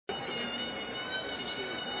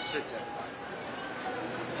Sit down.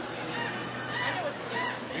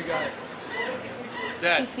 You got it.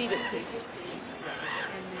 Dad. Be seated, please.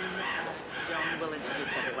 And then Joan will introduce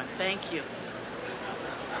everyone. Thank you.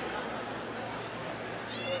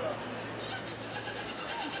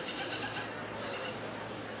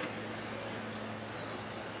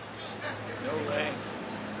 No way.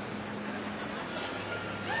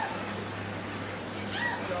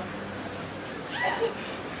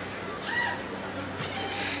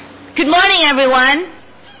 Good morning, everyone.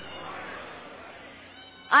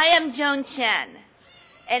 I am Joan Chen,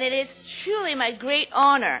 and it is truly my great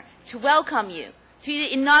honor to welcome you to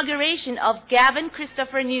the inauguration of Gavin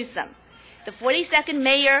Christopher Newsom, the 42nd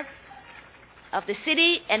Mayor of the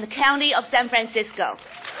City and the County of San Francisco.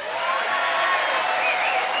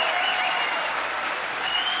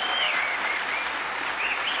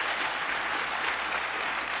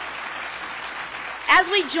 As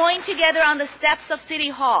we join together on the steps of City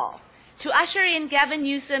Hall to usher in Gavin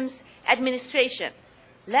Newsom's administration,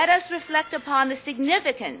 let us reflect upon the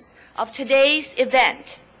significance of today's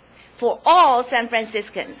event for all San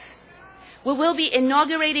Franciscans. We will be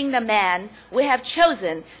inaugurating the man we have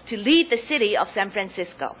chosen to lead the city of San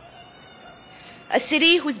Francisco, a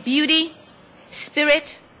city whose beauty,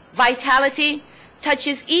 spirit, vitality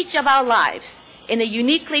touches each of our lives in a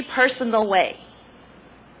uniquely personal way.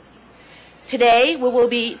 Today, we will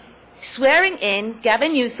be swearing in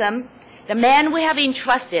Gavin Newsom, the man we have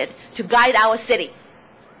entrusted to guide our city.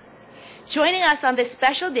 Joining us on this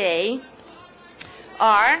special day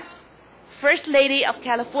are First Lady of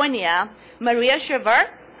California, Maria Shriver,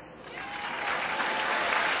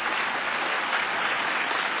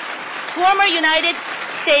 former United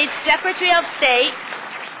States Secretary of State,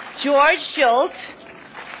 George Shultz,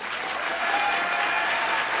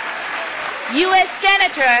 U.S.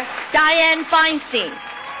 Senator Dianne Feinstein,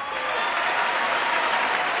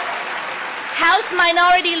 House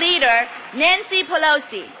Minority Leader Nancy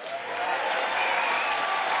Pelosi,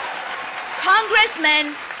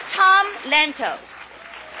 Congressman Tom Lantos,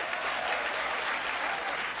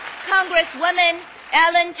 Congresswoman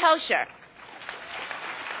Ellen Tosher,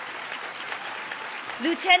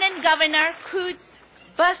 Lieutenant Governor Coots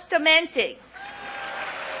Bustamante,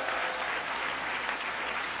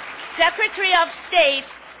 Secretary of State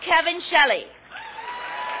Kevin Shelley,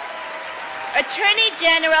 Attorney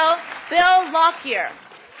General Bill Lockyer,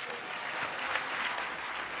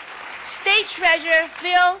 State Treasurer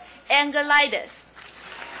Phil Angelides,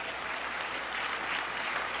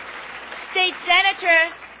 State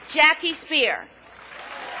Senator Jackie Speer,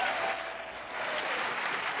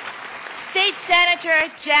 State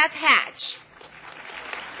Senator Jack Hatch,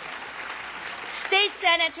 State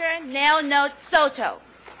Senator Nel Note Soto,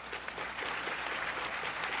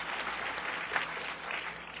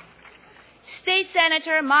 State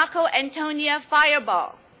Senator Marco Antonia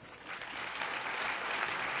Fireball,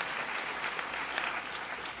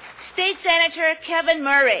 State Senator Kevin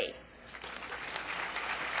Murray,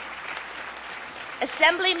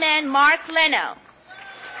 Assemblyman Mark Leno,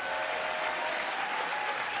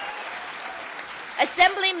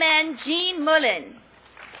 Assemblyman Jean Mullen,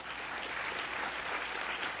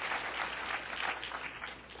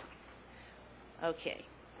 okay,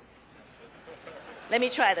 let me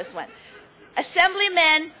try this one.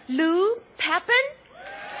 Assemblyman Lou Pappen?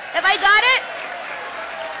 Have I got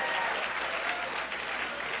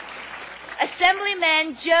it?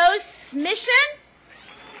 Assemblyman Joe Smishon?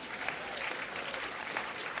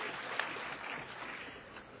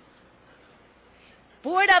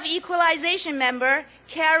 Board of Equalization member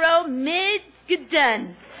Carol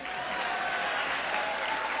Migdon.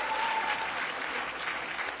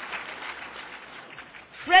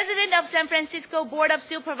 President of San Francisco Board of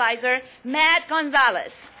Supervisors, Matt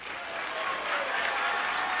Gonzalez.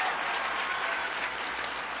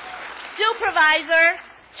 Supervisor,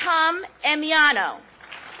 Tom Emiano.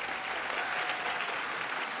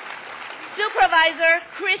 Supervisor,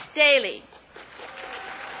 Chris Daly.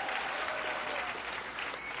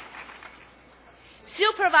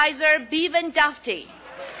 Supervisor, Bevan Dufty.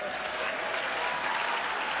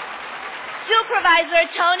 Supervisor,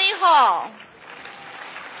 Tony Hall.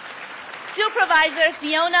 Supervisor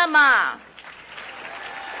Fiona Ma.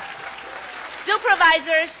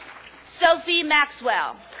 Supervisor Sophie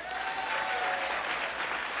Maxwell.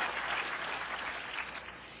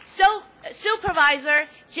 Supervisor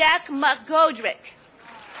Jack McGoldrick.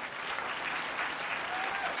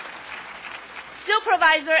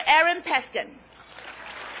 Supervisor Aaron Peskin.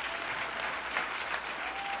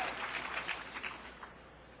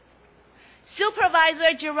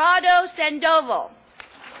 Supervisor Gerardo Sandoval.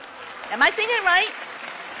 Am I saying it right?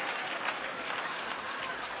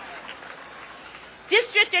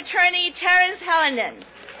 District Attorney Terrence Hallinan,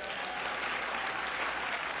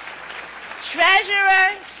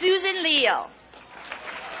 Treasurer Susan Leo,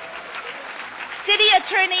 City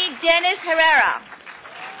Attorney Dennis Herrera,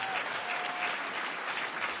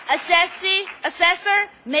 Assessor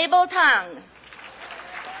Mabel Tang,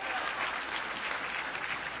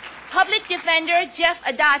 Public Defender Jeff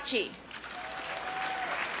Adachi,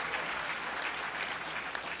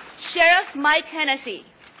 Sheriff Mike Hennessy,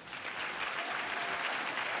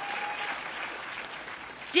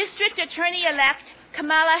 District Attorney-elect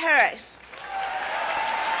Kamala Harris,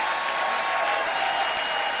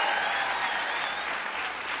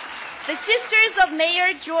 the Sisters of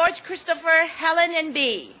Mayor George Christopher, Helen, and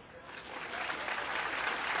Bee,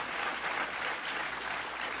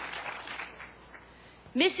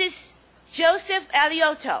 Mrs. Joseph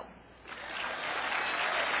Aliotto,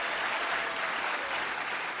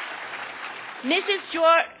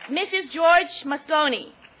 Mrs. George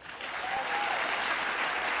Moscone,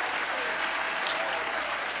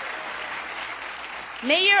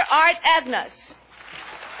 Mayor Art Agnos,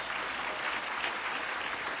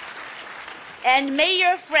 and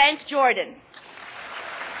Mayor Frank Jordan.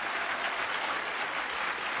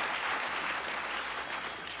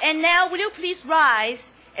 And now, will you please rise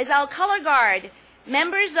as our color guard,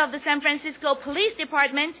 members of the San Francisco Police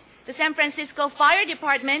Department, the San Francisco Fire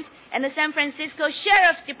Department, and the San Francisco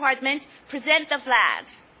Sheriff's Department present the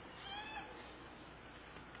flags.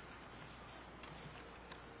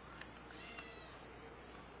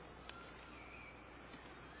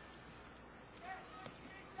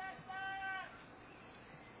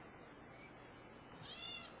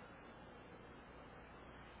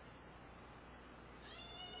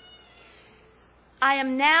 I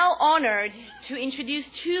am now honored to introduce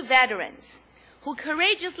two veterans who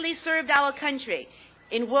courageously served our country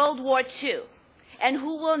in World War II and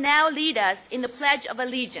who will now lead us in the Pledge of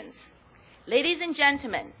Allegiance. Ladies and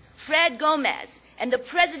gentlemen, Fred Gomez and the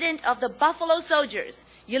President of the Buffalo Soldiers,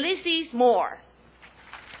 Ulysses Moore.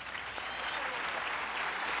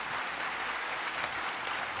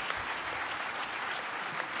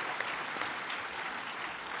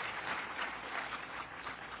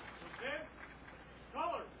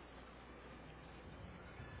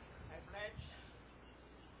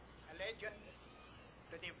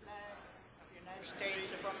 To the flag of the United States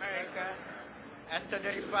of America and to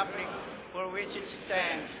the republic for which it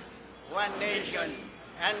stands, one nation,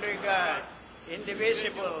 under God,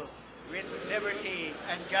 indivisible, with liberty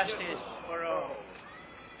and justice for all.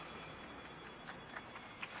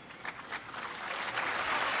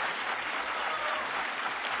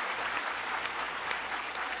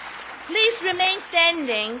 Please remain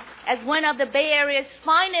standing as one of the Bay Area's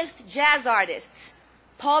finest jazz artists,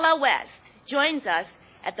 Paula West, joins us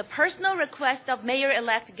at the personal request of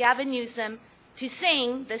Mayor-elect Gavin Newsom to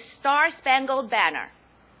sing the Star-Spangled Banner.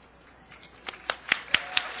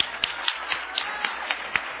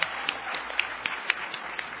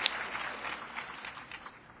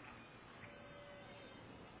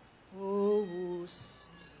 Oh,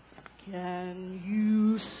 can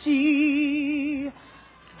you see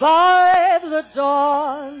by the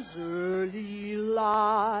dawn's early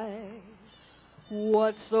light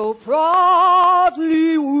what so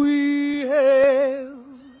proudly we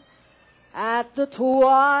hailed at the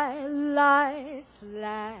twilight's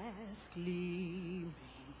last gleaming,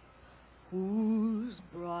 whose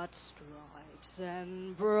broad stripes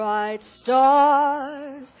and bright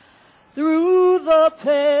stars through the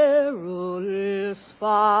perilous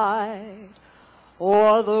fight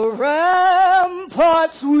o'er the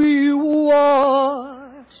ramparts we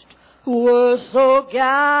watched were so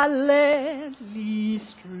gallantly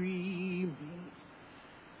streaming,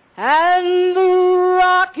 and the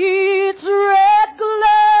rocket's red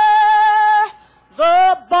glare,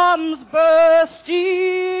 the bombs bursting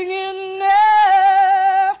in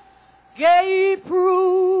air, gave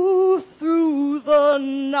proof through the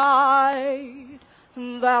night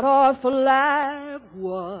that our flag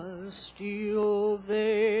was still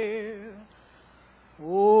there.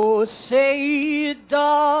 Oh, say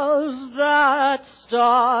does that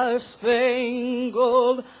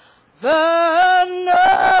star-spangled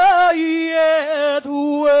banner yet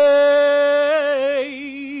wave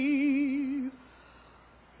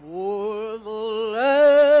o'er the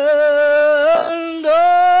land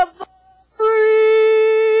of the free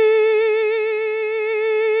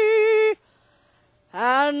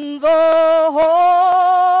and the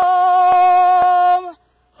home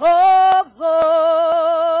of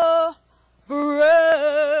the brave.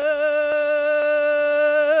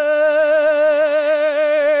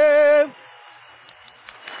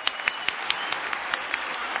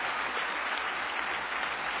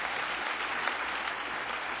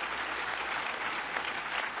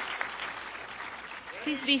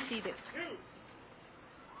 Please be seated.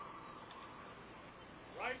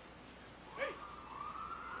 Right. Hey.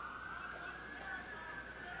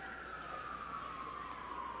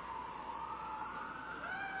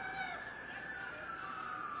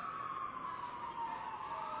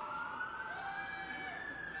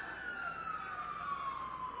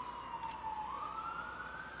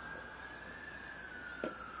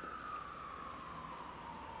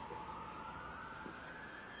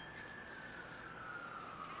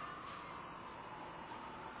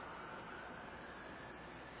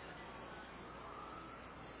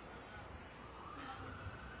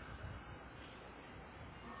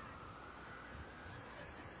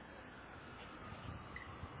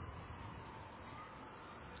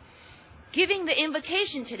 Giving the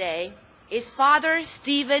invocation today is Father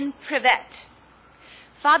Stephen Prevet.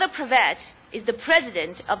 Father Prevet is the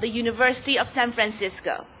president of the University of San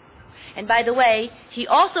Francisco. And by the way, he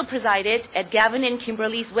also presided at Gavin and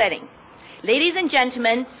Kimberly's wedding. Ladies and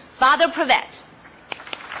gentlemen, Father Prevet.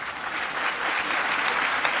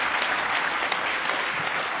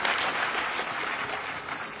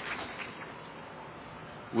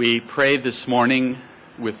 We pray this morning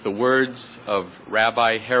with the words of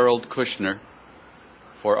Rabbi Harold Kushner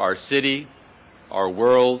for our city, our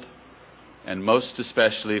world, and most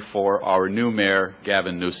especially for our new mayor,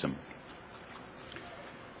 Gavin Newsom.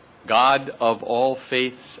 God of all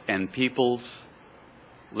faiths and peoples,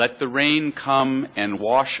 let the rain come and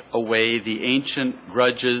wash away the ancient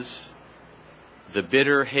grudges, the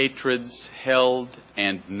bitter hatreds held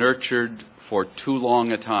and nurtured for too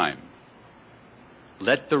long a time.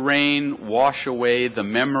 Let the rain wash away the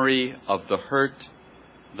memory of the hurt,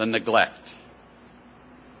 the neglect.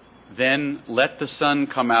 Then let the sun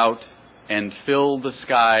come out and fill the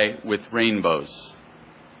sky with rainbows.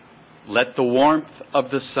 Let the warmth of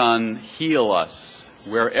the sun heal us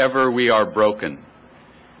wherever we are broken.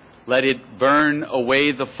 Let it burn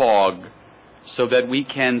away the fog so that we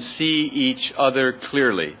can see each other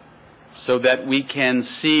clearly, so that we can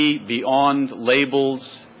see beyond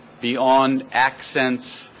labels, beyond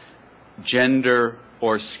accents, gender,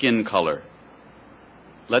 or skin color.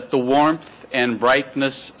 Let the warmth and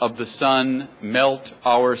brightness of the sun melt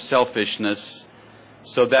our selfishness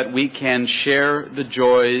so that we can share the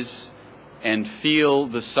joys and feel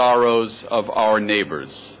the sorrows of our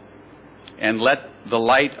neighbors. And let the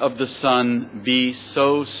light of the sun be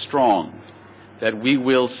so strong that we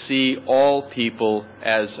will see all people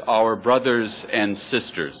as our brothers and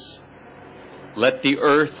sisters. Let the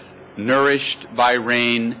earth, nourished by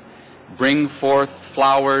rain, bring forth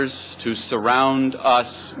flowers to surround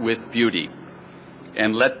us with beauty.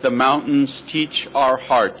 And let the mountains teach our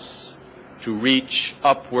hearts to reach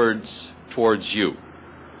upwards towards you.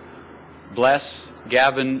 Bless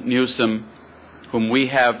Gavin Newsom, whom we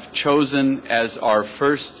have chosen as our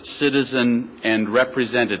first citizen and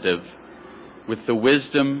representative, with the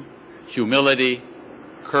wisdom, humility,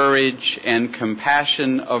 courage, and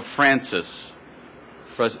compassion of Francis,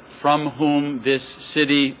 from whom this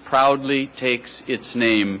city proudly takes its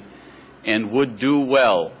name and would do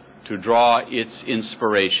well to draw its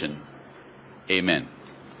inspiration. Amen.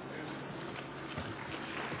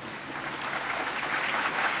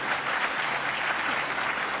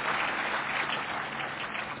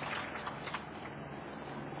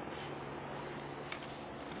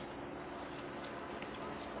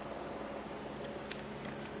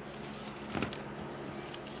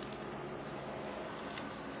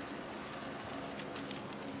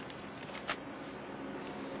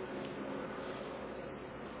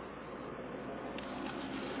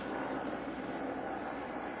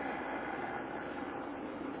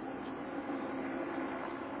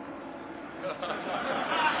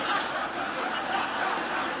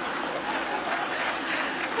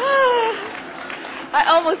 I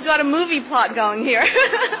almost got a movie plot going here.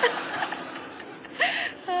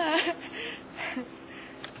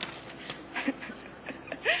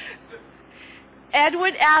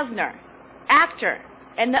 Edward Asner, actor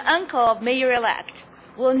and the uncle of Mayor-elect,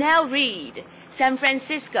 will now read San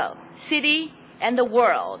Francisco, City and the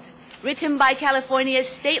World, written by California's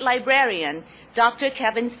State Librarian, Dr.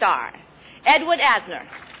 Kevin Starr. Edward Asner.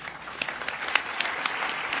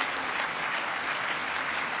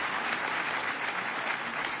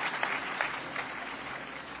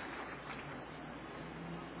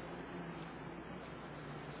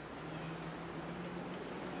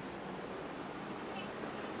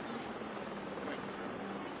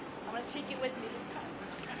 I'm going to take it with me.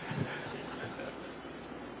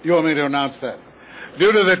 You want me to announce that?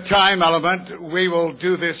 Due to the time element, we will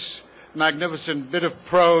do this magnificent bit of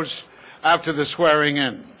prose after the swearing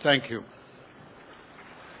in. Thank you.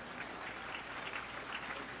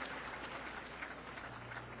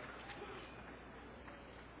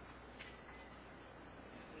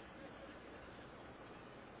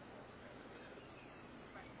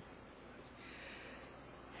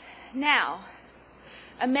 Now,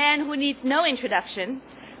 a man who needs no introduction,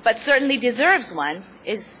 but certainly deserves one,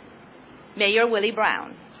 is Mayor Willie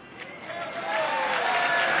Brown.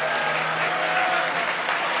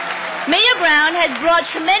 Mayor Brown has brought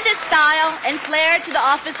tremendous style and flair to the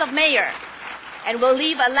office of mayor and will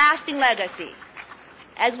leave a lasting legacy.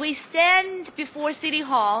 As we stand before City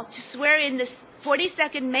Hall to swear in the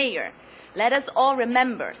 42nd mayor, let us all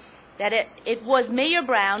remember that it was Mayor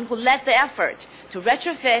Brown who led the effort to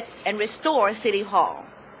retrofit and restore City Hall.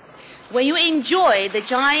 When you enjoy the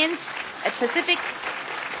Giants at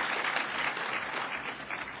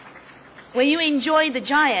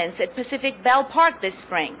Pacific Bell Park this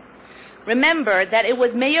spring, remember that it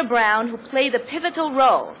was Mayor Brown who played a pivotal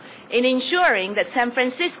role in ensuring that San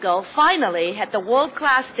Francisco finally had the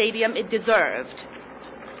world-class stadium it deserved.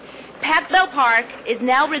 Pac Bell Park is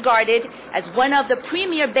now regarded as one of the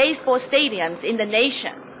premier baseball stadiums in the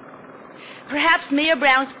nation. Perhaps Mayor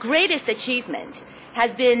Brown's greatest achievement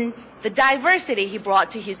has been the diversity he brought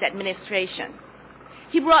to his administration.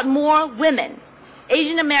 He brought more women,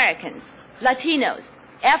 Asian Americans, Latinos,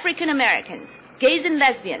 African Americans, gays and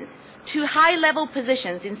lesbians to high-level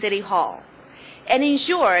positions in City Hall, and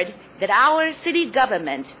ensured that our city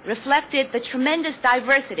government reflected the tremendous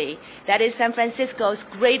diversity that is San Francisco's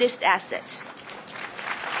greatest asset.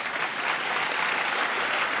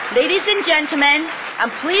 Ladies and gentlemen, I'm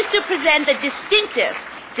pleased to present the distinctive,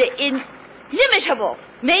 the inimitable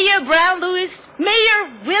Mayor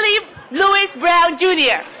Willie Louis Brown, Jr.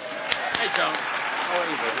 Hey, John. How are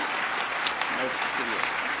you, baby? Nice to see you.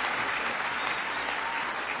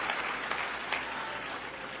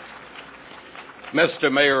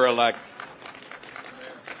 Mr. Mayor-elect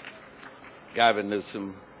Gavin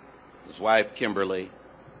Newsom, his wife Kimberly,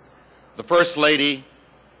 the First Lady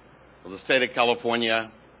of the State of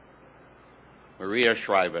California, Maria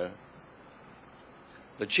Shriver,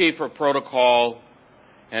 the Chief of Protocol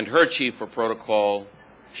and her Chief of Protocol,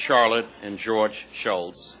 Charlotte and George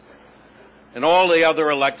Schultz, and all the other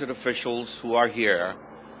elected officials who are here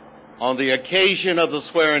on the occasion of the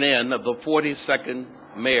swearing in of the 42nd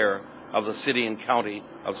Mayor of the City and County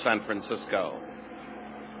of San Francisco.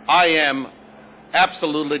 I am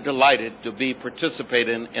absolutely delighted to be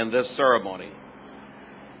participating in this ceremony.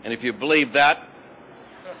 And if you believe that,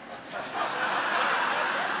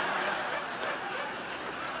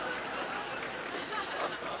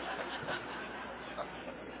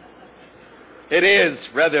 it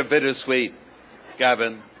is rather bittersweet,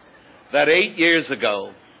 Gavin, that 8 years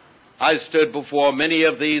ago I stood before many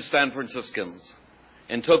of these San Franciscans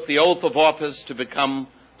and took the oath of office to become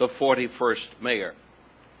the 41st mayor.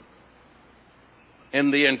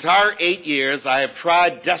 In the entire 8 years, I have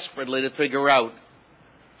tried desperately to figure out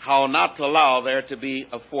how not to allow there to be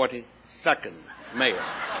a 42nd mayor.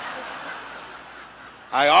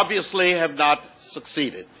 I obviously have not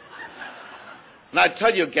succeeded. And I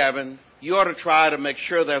tell you, Gavin, you ought to try to make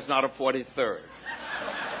sure there's not a 43rd.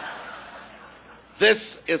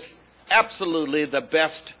 This is absolutely the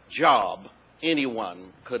best job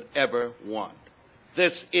anyone could ever want.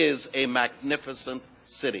 This is a magnificent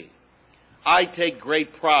city. I take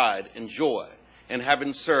great pride and joy in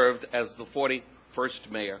having served as the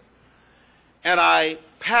 41st mayor, and I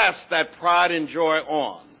pass that pride and joy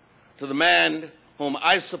on to the man whom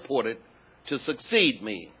I supported to succeed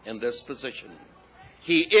me in this position.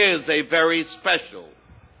 He is a very special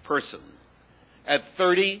person. At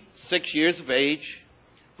 36 years of age,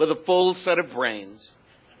 with a full set of brains,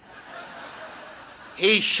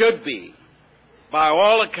 he should be, by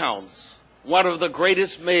all accounts, one of the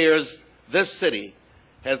greatest mayors this city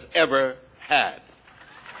has ever had.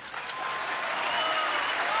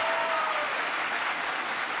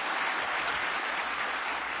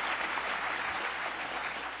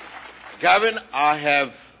 Gavin, I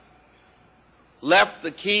have left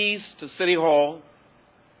the keys to City Hall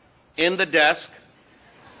in the desk.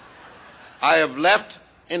 I have left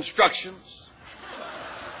instructions,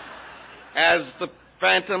 as the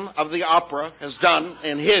Phantom of the Opera has done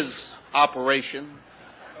in his operation.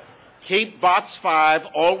 Keep Box 5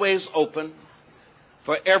 always open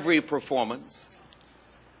for every performance.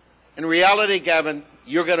 In reality, Gavin,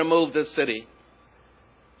 you're going to move this city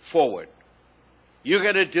forward. You're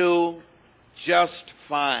going to do just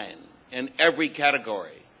fine in every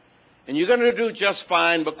category. And you're going to do just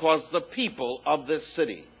fine because the people of this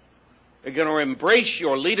city are going to embrace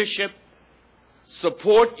your leadership,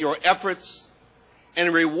 support your efforts,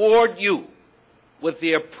 and reward you with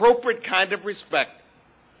the appropriate kind of respect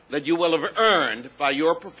that you will have earned by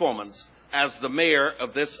your performance as the mayor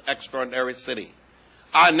of this extraordinary city.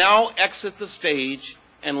 I now exit the stage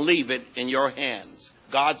and leave it in your hands.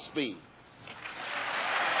 Godspeed.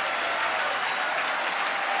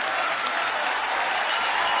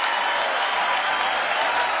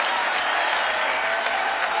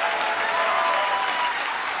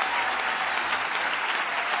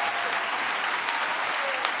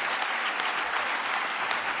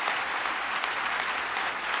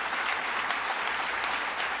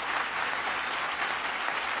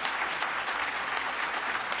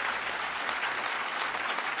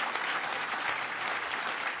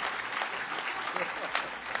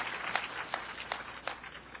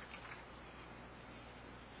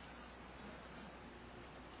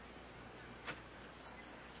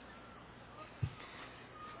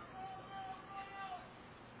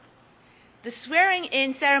 The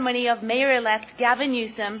swearing-in ceremony of Mayor-elect Gavin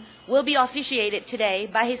Newsom will be officiated today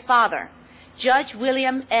by his father, Judge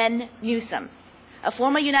William N. Newsom, a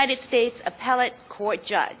former United States Appellate Court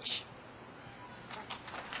judge.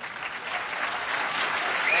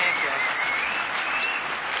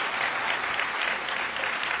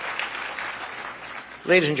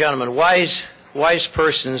 Ladies and gentlemen, wise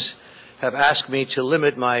persons have asked me to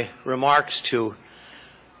limit my remarks to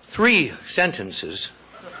 3 sentences.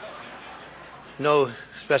 No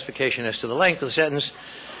specification as to the length of the sentence.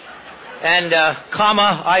 And,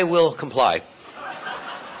 comma, I will comply.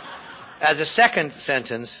 As a second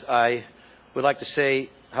sentence, I would like to say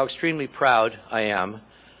how extremely proud I am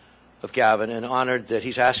of Gavin and honored that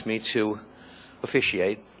he's asked me to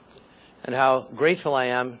officiate, and how grateful I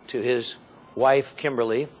am to his wife,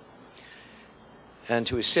 Kimberly, and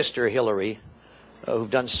to his sister, Hillary, who've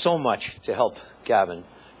done so much to help Gavin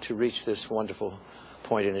to reach this wonderful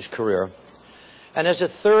point in his career. And as a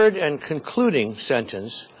third and concluding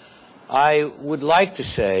sentence, I would like to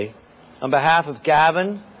say, on behalf of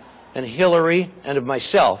Gavin and Hillary and of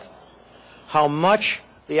myself, how much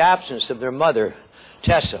the absence of their mother,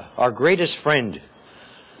 Tessa, our greatest friend,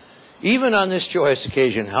 even on this joyous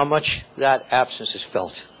occasion, how much that absence is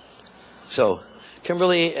felt. So,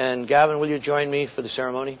 Kimberly and Gavin, will you join me for the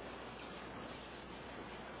ceremony?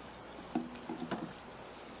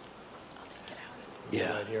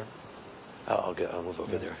 Yeah. Right here. I'll move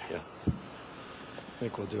over there. Yeah. I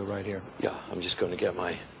think we'll do it right here. Yeah, I'm just going to get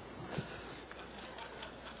my.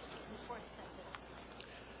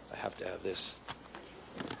 I have to have this.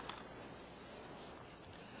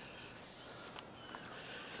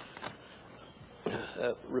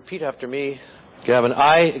 Repeat after me, Gavin.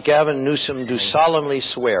 I, Gavin Newsom, do solemnly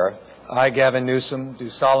swear. I, Gavin Newsom, do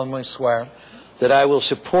solemnly swear that I will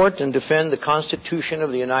support and defend the Constitution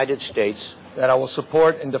of the United States. That I will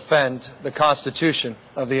support and defend the Constitution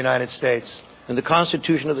of the United States. And the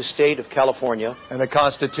Constitution of the State of California. And the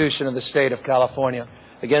Constitution of the State of California.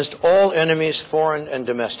 Against all enemies, foreign and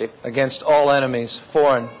domestic. Against all enemies,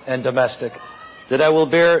 foreign and domestic. That I will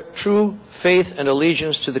bear true faith and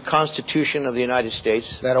allegiance to the Constitution of the United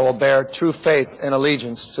States. That I will bear true faith and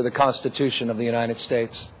allegiance to the Constitution of the United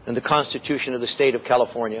States. And the Constitution of the State of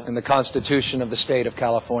California. And the Constitution of the State of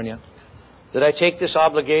California. That I take this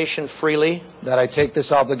obligation freely. That I take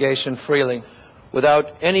this obligation freely.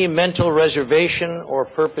 Without any mental reservation or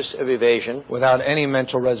purpose of evasion. Without any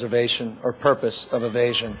mental reservation or purpose of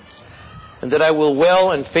evasion. And that I will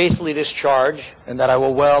well and faithfully discharge. And that I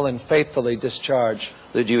will well and faithfully discharge.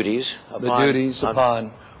 The duties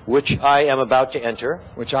upon which I am about to enter.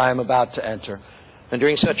 Which I am about to enter. And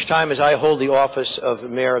during such time as I hold the office of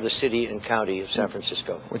Mayor of the City and County of San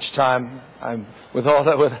Francisco. Which time I hold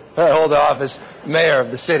the office Mayor of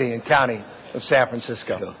the City and County of San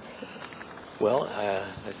Francisco. So, well,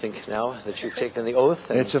 I think now that you've taken the oath.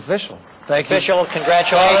 It's official. Thank you. Official.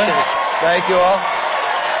 Congratulations. Thank you all.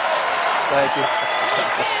 Thank you.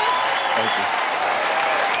 Thank you.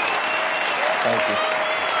 Thank you.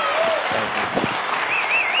 Thank you.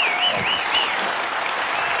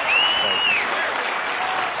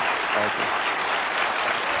 Thank you.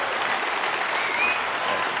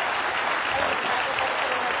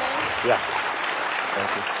 Yeah.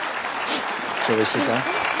 Thank you. Shall we sit down?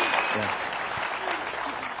 Yeah.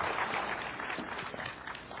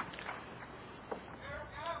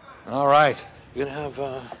 All right. You're going to have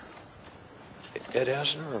Ed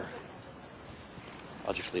Asner, or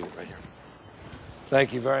I'll just leave it right here.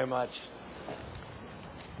 Thank you very much.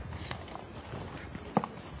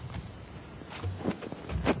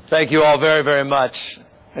 Thank you all very, very much.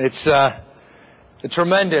 It's a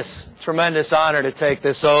tremendous honor to take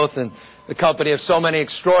this oath in the company of so many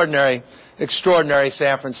extraordinary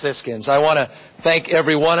San Franciscans. I want to thank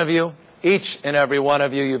every one of you, each and every one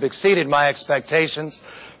of you. You've exceeded my expectations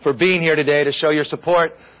for being here today to show your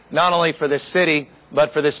support not only for this city,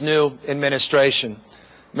 but for this new administration.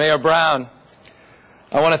 Mayor Brown,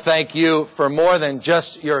 I want to thank you for more than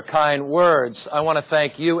just your kind words. I want to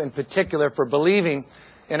thank you in particular for believing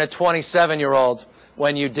in a 27-year-old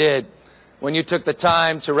when you did, when you took the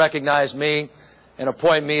time to recognize me and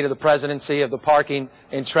appoint me to the presidency of the Parking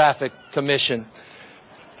and Traffic Commission.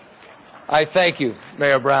 I thank you,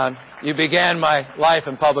 Mayor Brown. You began my life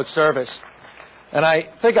in public service. And I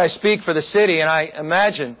think I speak for the city, and I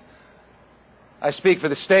imagine I speak for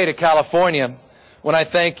the state of California when I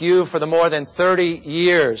thank you for the more than 30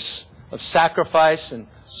 years of sacrifice and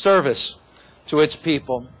service to its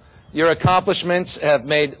people. Your accomplishments have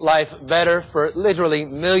made life better for literally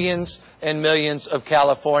millions and millions of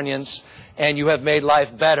Californians, and you have made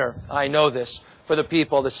life better, I know this, for the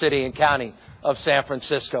people of the city and county of San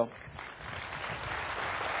Francisco.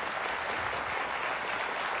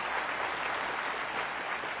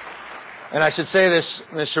 And I should say this,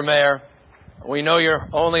 Mr. Mayor, we know you're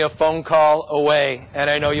only a phone call away, and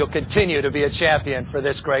I know you'll continue to be a champion for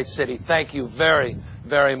this great city. Thank you very,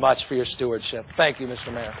 very much for your stewardship. Thank you,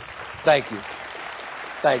 Mr. Mayor. Thank you.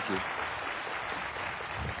 Thank you.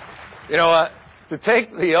 You know, to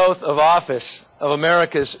take the oath of office of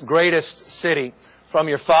America's greatest city from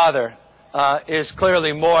your father is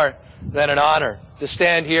clearly more than an honor. To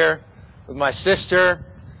stand here with my sister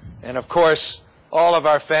and, of course, all of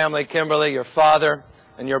our family, Kimberly, your father,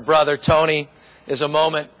 and your brother, Tony, is a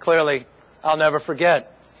moment clearly I'll never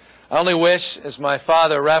forget. I only wish, as my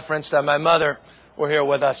father referenced, that my mother were here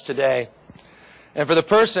with us today. And for the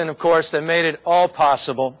person, of course, that made it all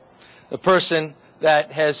possible, the person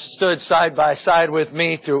that has stood side by side with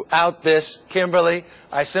me throughout this, Kimberly,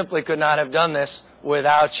 I simply could not have done this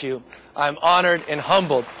without you. I'm honored and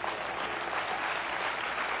humbled.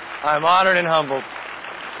 I'm honored and humbled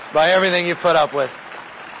by everything you put up with.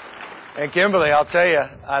 And Kimberly, I'll tell you,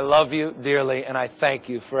 I love you dearly, and I thank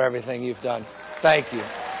you for everything you've done. Thank you.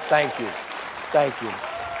 Thank you. Thank you.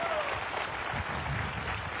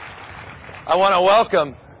 I want to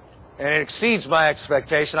welcome, and it exceeds my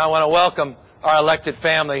expectation, I want to welcome our elected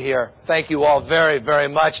family here. Thank you all very, very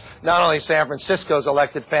much. Not only San Francisco's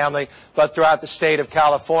elected family, but throughout the state of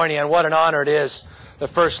California. And what an honor it is. The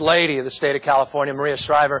First Lady of the state of California, Maria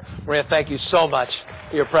Shriver. Maria, thank you so much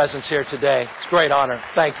for your presence here today. It's a great honor.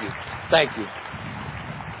 Thank you. Thank you.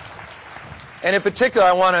 And in particular,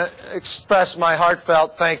 I want to express my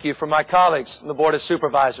heartfelt thank you for my colleagues in the Board of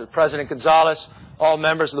Supervisors, President Gonzalez, all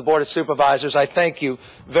members of the Board of Supervisors. I thank you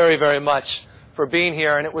very, very much for being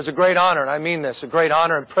here. And it was a great honor, and I mean this, a great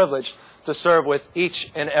honor and privilege to serve with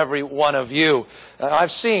each and every one of you.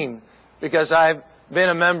 I've seen, because I've been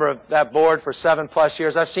a member of that board for 7+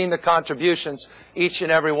 years, I've seen the contributions each and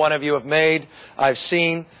every one of you have made. I've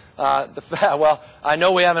seen well, I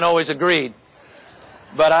know we haven't always agreed,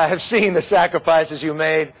 but I have seen the sacrifices you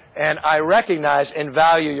made, and I recognize and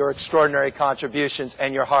value your extraordinary contributions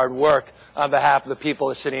and your hard work on behalf of the people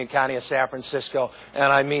of the city and county of San Francisco, and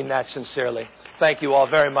I mean that sincerely. Thank you all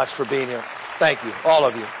very much for being here. Thank you, all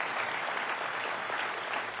of you.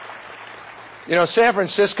 You know, San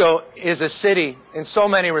Francisco is a city in so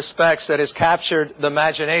many respects that has captured the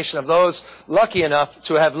imagination of those lucky enough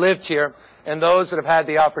to have lived here and those that have had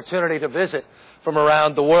the opportunity to visit from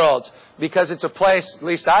around the world, because it's a place, at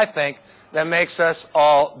least I think, that makes us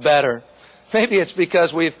all better. Maybe it's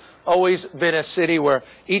because we've always been a city where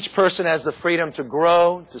each person has the freedom to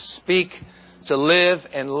grow, to speak, to live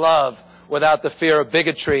and love without the fear of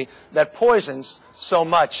bigotry that poisons so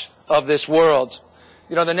much of this world.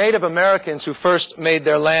 You know, the Native Americans who first made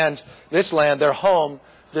their land, this land, their home,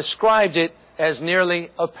 described it as nearly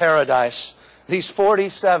a paradise. These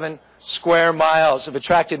 47 square miles have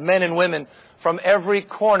attracted men and women from every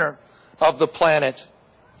corner of the planet.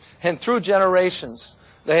 And through generations,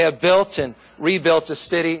 they have built and rebuilt a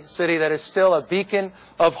city that is still a beacon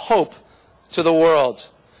of hope to the world.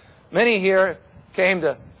 Many here came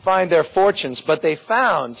to find their fortunes, but they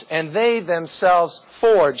found, and they themselves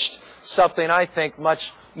forged, something I think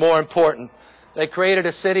much more important. They created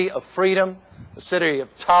a city of freedom, a city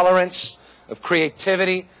of tolerance, of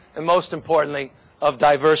creativity, and most importantly, of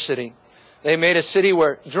diversity. They made a city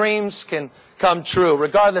where dreams can come true,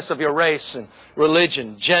 regardless of your race and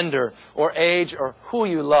religion, gender, or age, or who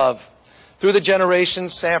you love. Through the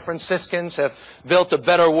generations, San Franciscans have built a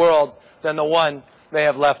better world than the one they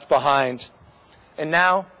have left behind. And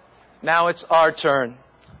now it's our turn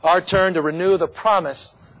to renew the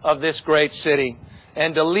promise of this great city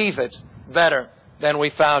and to leave it better than we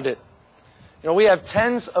found it. You know, we have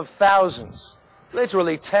tens of thousands,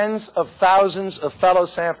 literally tens of thousands of fellow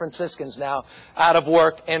San Franciscans now out of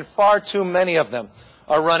work, and far too many of them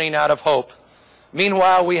are running out of hope.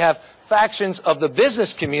 Meanwhile, we have factions of the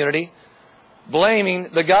business community blaming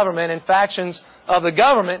the government and factions of the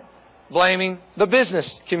government blaming the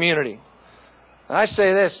business community. I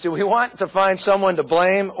say this, do we want to find someone to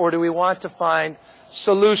blame, or do we want to find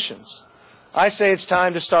solutions? I say it's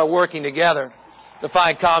time to start working together to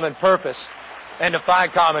find common purpose and to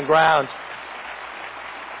find common ground.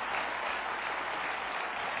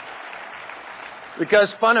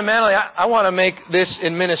 Because fundamentally, I want to make this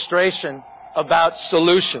administration about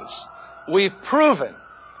solutions.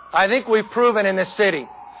 I think we've proven in this city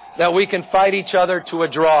that we can fight each other to a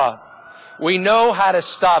draw. We know how to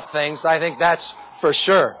stop things. I think that's for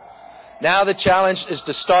sure. Now the challenge is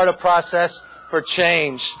to start a process for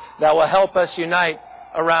change that will help us unite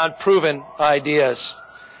around proven ideas.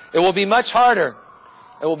 It will be much harder.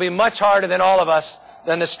 It will be much harder than all of us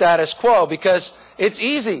than the status quo, because it's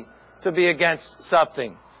easy to be against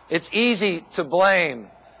something. It's easy to blame.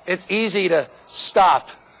 it's easy to stop.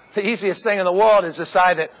 The easiest thing in the world is to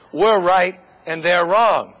decide that we're right and they're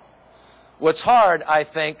wrong. What's hard, I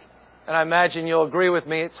think, and I imagine you'll agree with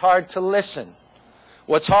me, it's hard to listen.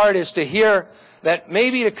 What's hard is to hear that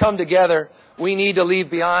maybe to come together, we need to leave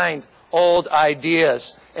behind old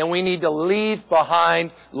ideas, and we need to leave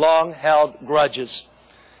behind long-held grudges.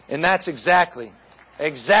 And that's exactly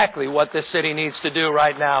what this city needs to do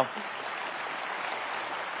right now.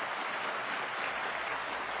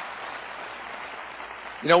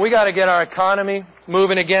 You know, we got to get our economy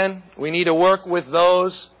moving again. We need to work with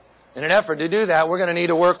those. In an effort to do that, we're going to need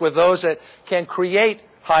to work with those that can create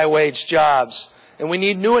high-wage jobs. And we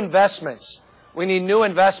need new investments. We need new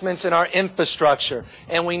investments in our infrastructure.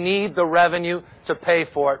 And we need the revenue to pay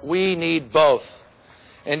for it. We need both.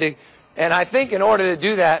 And I think in order to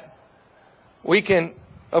do that, we can,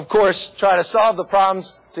 of course, try to solve the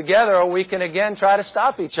problems together, or we can, again, try to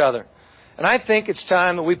stop each other. And I think it's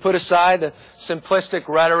time that we put aside the simplistic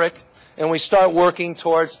rhetoric and we start working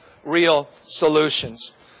towards real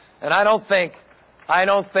solutions. And I don't think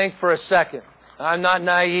for a second, I'm not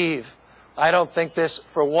naive, I don't think this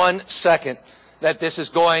for 1 second that this is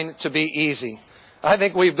going to be easy. I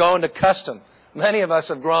think we've grown accustomed, many of us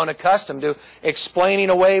have grown accustomed to explaining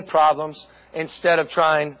away problems instead of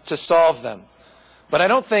trying to solve them. But I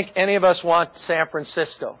don't think any of us want San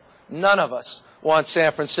Francisco. None of us want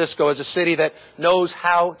San Francisco as a city that knows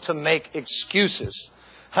how to make excuses.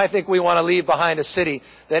 I think we want to leave behind a city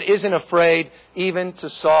that isn't afraid even to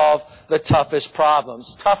solve the toughest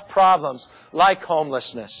problems. Tough problems like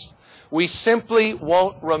homelessness. We simply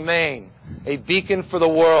won't remain a beacon for the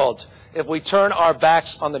world if we turn our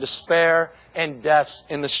backs on the despair and deaths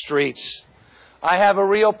in the streets. I have a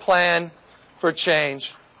real plan for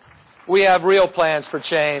change. We have real plans for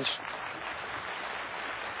change.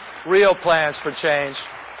 Real plans for change.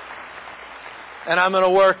 And I'm going to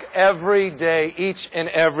work every day, each and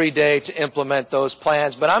every day, to implement those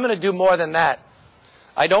plans. But I'm going to do more than that.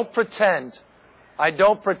 I don't pretend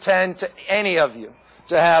to any of you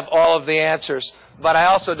to have all of the answers. But I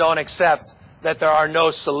also don't accept that there are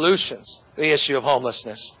no solutions to the issue of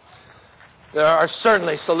homelessness. There are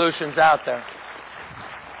certainly solutions out there.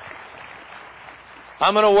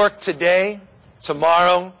 I'm going to work today,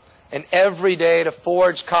 tomorrow, and every day to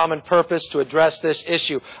forge common purpose to address this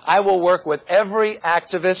issue. I will work with every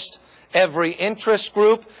activist, every interest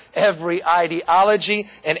group, every ideology,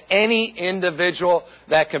 and any individual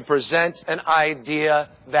that can present an idea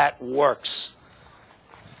that works.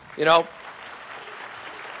 You know,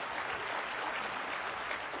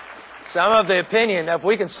 some of the opinion that if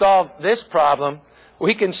we can solve this problem,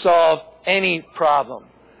 we can solve any problem.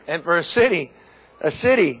 And for a city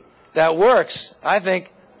that works, I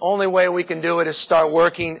think only way we can do it is start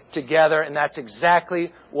working together, and that's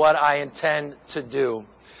exactly what I intend to do.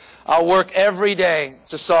 I'll work every day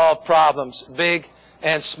to solve problems, big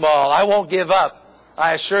and small. I won't give up,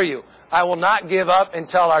 I assure you. I will not give up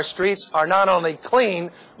until our streets are not only clean,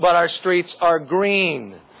 but our streets are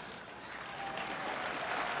green.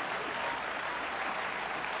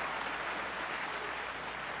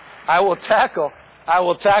 I will tackle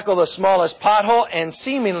the smallest pothole and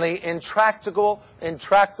seemingly intractable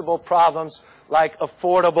problems like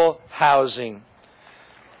affordable housing.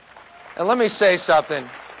 And let me say something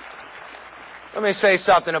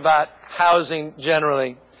about housing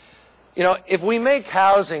generally. You know, if we make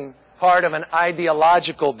housing part of an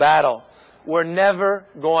ideological battle, we're never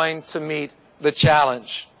going to meet the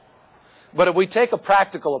challenge. But if we take a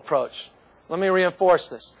practical approach, let me reinforce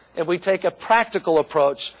this. If we take a practical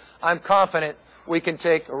approach, I'm confident we can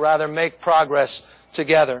make progress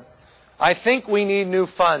together. I think we need new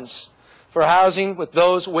funds for housing with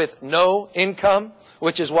those with no income,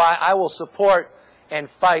 which is why I will support and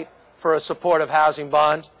fight for a supportive housing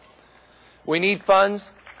bond. We need funds.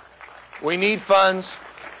 We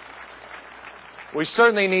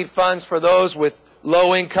certainly need funds for those with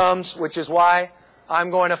low incomes, which is why I'm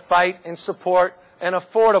going to fight and support an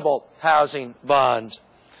affordable housing bond.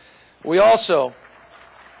 We also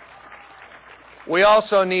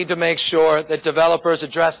need to make sure that developers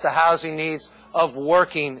address the housing needs of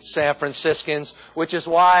working San Franciscans, which is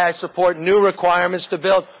why I support new requirements to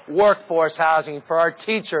build workforce housing for our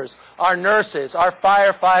teachers, our nurses, our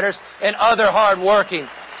firefighters, and other hard-working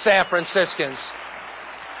San Franciscans.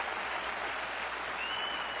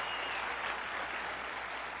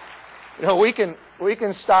 You know, we can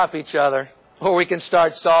stop each other, or we can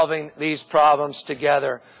start solving these problems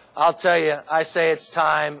together. I'll tell you, I say it's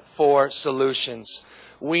time for solutions.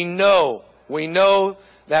 We know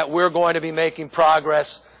that we're going to be making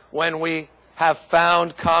progress when we have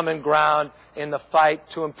found common ground in the fight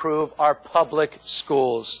to improve our public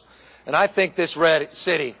schools. And I think this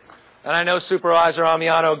city, and I know Supervisor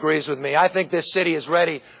Amiano agrees with me, I think this city is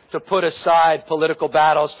ready to put aside political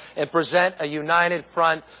battles and present a united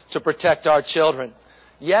front to protect our children.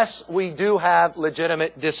 Yes, we do have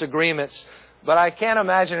legitimate disagreements, but I can't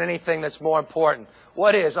imagine anything that's more important.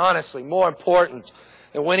 What is, honestly, more important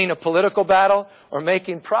than winning a political battle or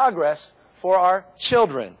making progress for our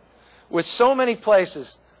children? With so many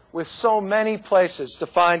places to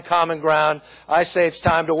find common ground, I say it's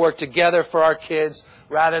time to work together for our kids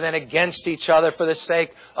rather than against each other for the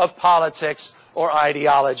sake of politics or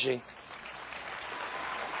ideology.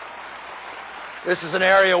 This is an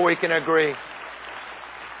area we can agree.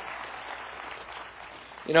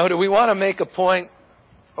 You know, do we want to make a point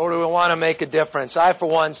or do we want to make a difference? I, for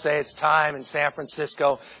one, say it's time in San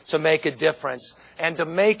Francisco to make a difference. And to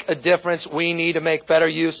make a difference, we need to make better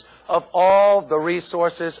use of all the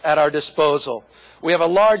resources at our disposal. We have a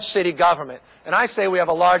large city government, and I say we have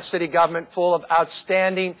a large city government full of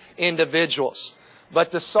outstanding individuals.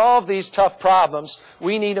 But to solve these tough problems,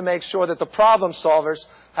 we need to make sure that the problem solvers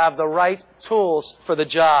have the right tools for the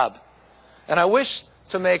job. And I wish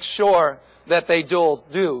to make sure that they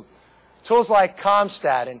do. Tools like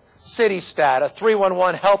CompStat and CityStat, a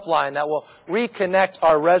 311 helpline that will reconnect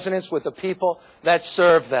our residents with the people that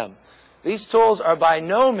serve them. These tools are by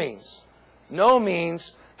no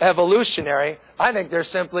means evolutionary. I think they're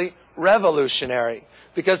simply revolutionary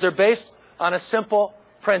because they're based on a simple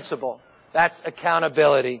principle. That's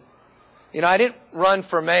accountability. You know, I didn't run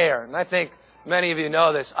for mayor, and I think many of you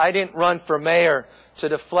know this. I didn't run for mayor to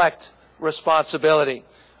deflect responsibility.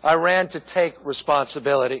 I ran to take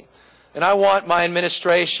responsibility. And I want my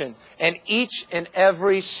administration and each and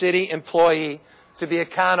every city employee to be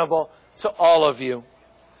accountable to all of you.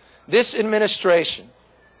 This administration,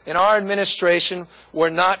 in our administration, we're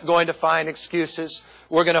not going to find excuses.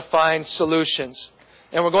 We're going to find solutions.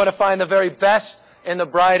 And we're going to find the very best and the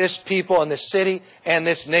brightest people in this city and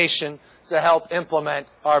this nation to help implement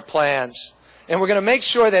our plans. And we're going to make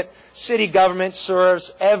sure that city government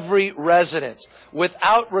serves every resident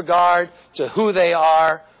without regard to who they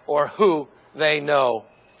are or who they know.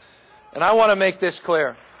 And I want to make this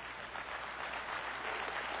clear.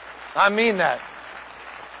 I mean that.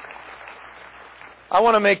 I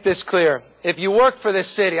want to make this clear. If you work for this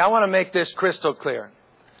city, I want to make this crystal clear.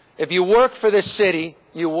 If you work for this city,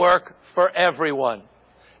 you work for everyone.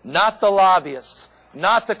 Not the lobbyists,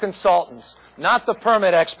 not the consultants, not the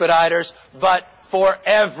permit expediters, but for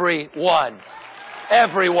everyone.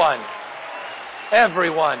 Everyone.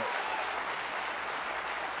 Everyone.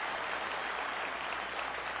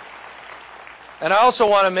 And I also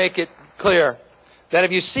want to make it clear that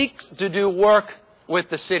if you seek to do work with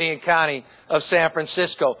the city and county of San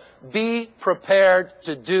Francisco, be prepared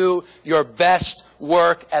to do your best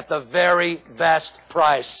work at the very best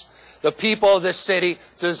price. The people of this city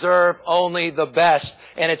deserve only the best,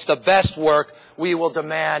 and it's the best work we will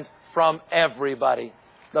demand from everybody.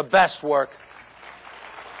 The best work.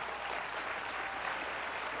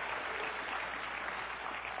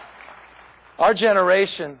 Our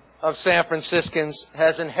generation of San Franciscans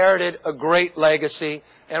has inherited a great legacy,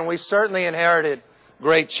 and we certainly inherited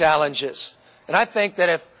great challenges. And I think that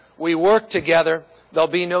if we work together, there'll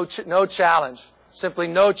be no challenge, simply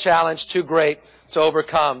no challenge too great to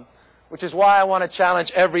overcome, which is why I want to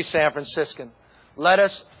challenge every San Franciscan. Let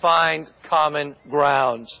us find common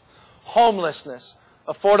ground. Homelessness,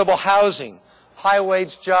 affordable housing,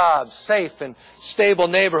 high-wage jobs, safe and stable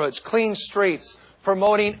neighborhoods, clean streets,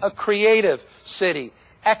 promoting a creative city,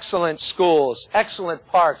 excellent schools, excellent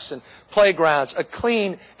parks and playgrounds, a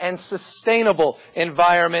clean and sustainable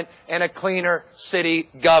environment, and a cleaner city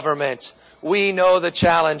government. We know the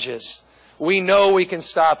challenges. We know we can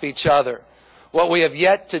stop each other. What we have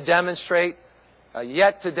yet to demonstrate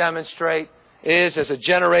is, as a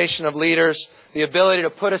generation of leaders, the ability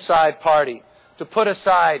to put aside party, to put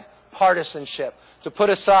aside partisanship, to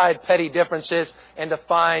put aside petty differences, and to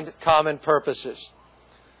find common purposes.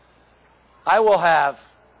 I will have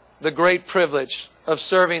the great privilege of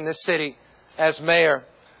serving this city as mayor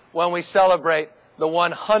when we celebrate the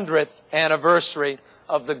 100th anniversary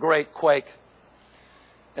of the Great Quake.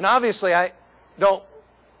 And obviously, I don't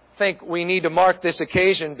think we need to mark this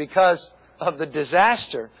occasion because of the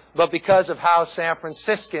disaster, but because of how San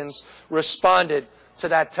Franciscans responded to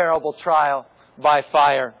that terrible trial by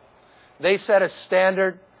fire. They set a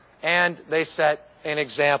standard and they set an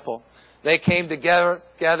example. They came together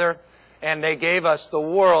and they gave us the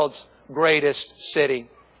world's greatest city.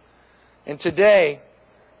 And today,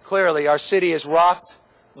 clearly, our city is rocked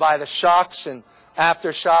by the shocks and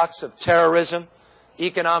aftershocks of terrorism,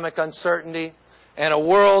 economic uncertainty, and a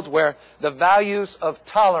world where the values of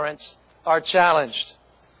tolerance are challenged.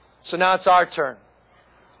 So now it's our turn.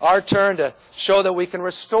 Our turn to show that we can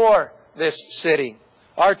restore this city.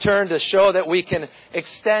 Our turn to show that we can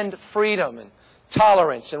extend freedom and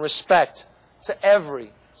tolerance and respect to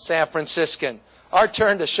every San Franciscan. Our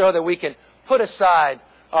turn to show that we can put aside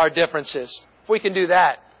our differences. If we can do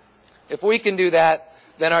that,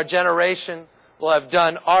 then our generation will have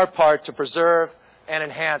done our part to preserve and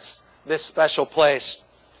enhance this special place.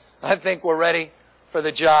 I think we're ready for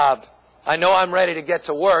the job. I know I'm ready to get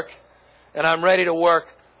to work, and I'm ready to work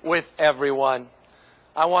with everyone.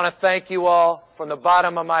 I want to thank you all from the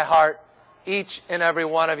bottom of my heart, each and every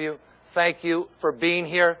one of you. Thank you for being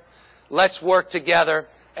here. Let's work together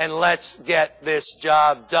and let's get this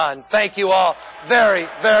job done. Thank you all very,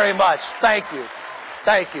 very much. Thank you.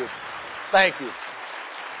 Thank you. Thank you.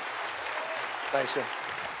 Thanks, sir.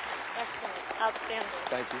 Excellent. Outstanding.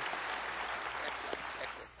 Thank you.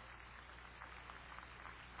 Excellent.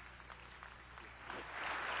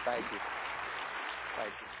 Thank you. Thank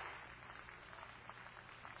you.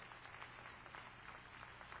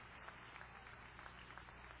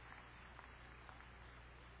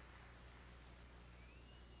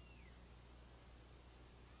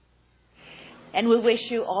 And we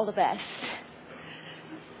wish you all the best.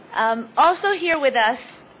 Also here with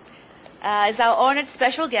us is our honored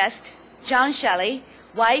special guest, John Shelley,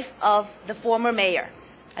 wife of the former mayor.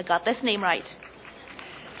 I got this name right.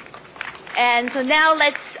 And so now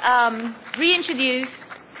let's reintroduce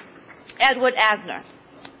Edward Asner.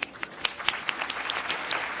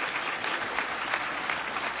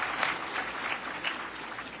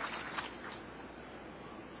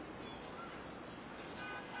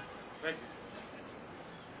 Thank you.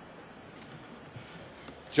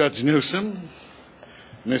 Judge Newsom,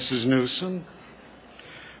 Mrs. Newsom,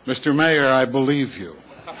 Mr. Mayor, I believe you.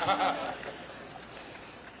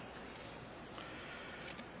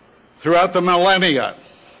 Throughout the millennia,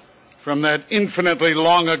 from that infinitely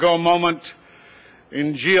long ago moment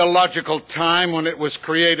in geological time when it was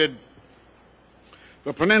created,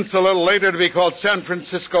 the peninsula, later to be called San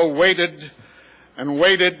Francisco, waited and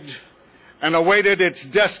waited and awaited its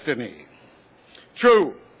destiny.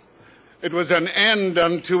 True, it was an end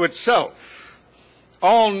unto itself.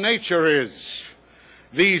 All nature is.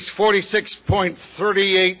 These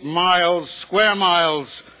 46.38 square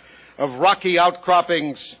miles of rocky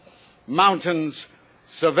outcroppings, mountains,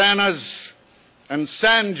 savannas, and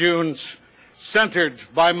sand dunes centered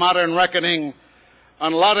by modern reckoning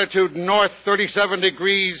on latitude north 37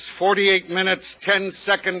 degrees, 48 minutes, 10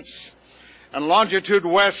 seconds, and longitude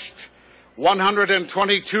west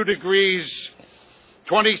 122 degrees,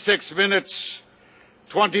 26 minutes,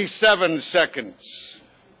 27 seconds.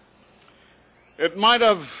 It might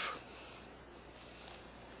have,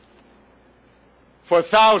 for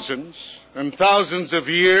thousands and thousands of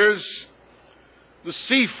years, the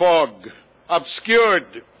sea fog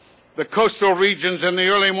obscured the coastal regions in the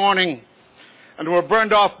early morning and were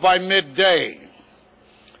burned off by midday.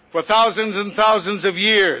 For thousands and thousands of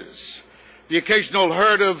years, the occasional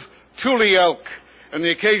herd of tule elk and the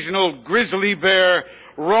occasional grizzly bear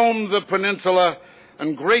roamed the peninsula,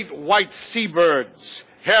 and great white seabirds,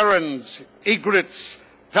 herons, egrets,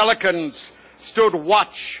 pelicans stood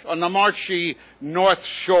watch on the marshy north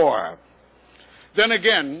shore. Then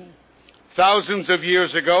again, thousands of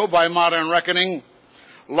years ago, by modern reckoning,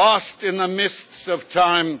 lost in the mists of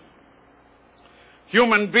time,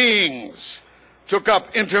 human beings took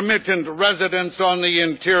up intermittent residence on the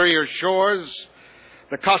interior shores.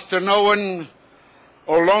 The Costanoan,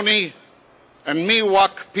 Ohlone, and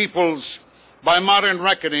Miwok peoples, by modern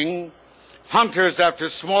reckoning, hunters after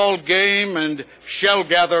small game and shell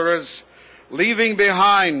gatherers, leaving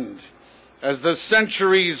behind, as the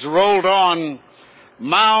centuries rolled on,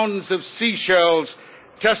 mounds of seashells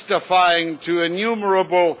testifying to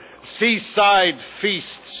innumerable seaside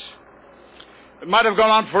feasts. It might have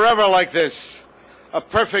gone on forever like this, a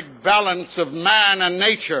perfect balance of man and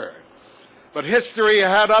nature, but history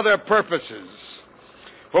had other purposes.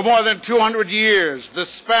 For more than 200 years, the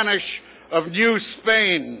Spanish of New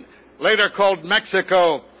Spain, later called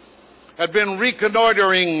Mexico, had been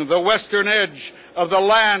reconnoitering the western edge of the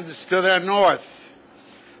lands to their north.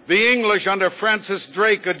 The English under Francis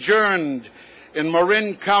Drake adjourned in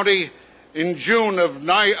Marin County in June of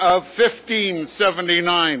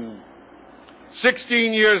 1579.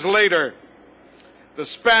 16 years later, the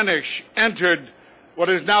Spanish entered what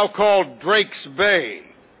is now called Drake's Bay.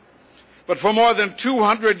 But for more than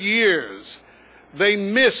 200 years, they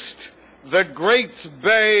missed the Great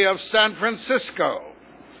Bay of San Francisco,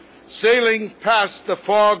 sailing past the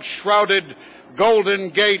fog-shrouded Golden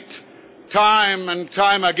Gate time and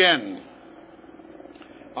time again.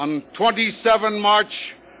 On 27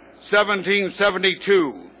 March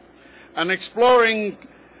 1772, an exploring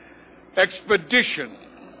expedition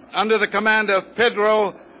under the command of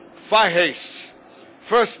Pedro Fages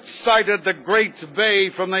first sighted the Great Bay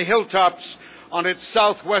from the hilltops on its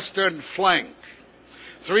southwestern flank.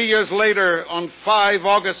 3 years later, on 5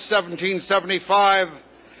 August 1775,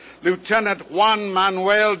 Lieutenant Juan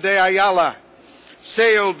Manuel de Ayala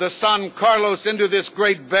sailed the San Carlos into this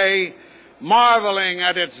great bay, marveling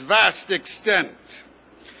at its vast extent.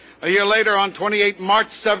 A year later, on 28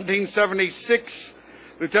 March 1776,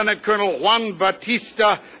 Lieutenant Colonel Juan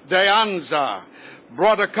Bautista de Anza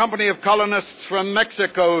brought a company of colonists from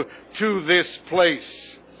Mexico to this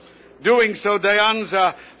place. Doing so, de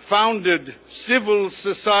Anza founded civil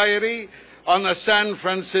society on the San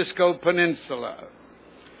Francisco Peninsula.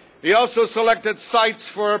 He also selected sites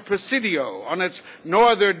for a presidio on its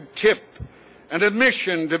northern tip and a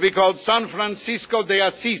mission to be called San Francisco de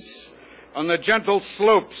Asís on the gentle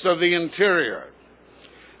slopes of the interior.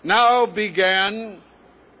 Now began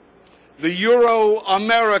the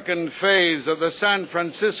Euro-American phase of the San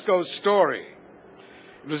Francisco story.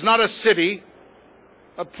 It was not a city,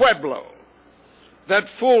 a pueblo. That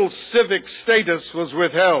full civic status was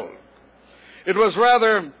withheld. It was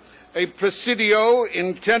rather a presidio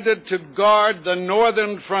intended to guard the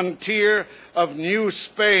northern frontier of New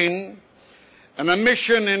Spain, and a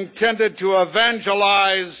mission intended to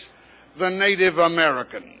evangelize the Native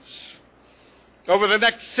Americans. Over the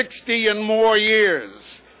next 60 and more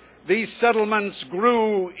years, these settlements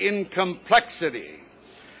grew in complexity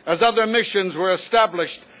as other missions were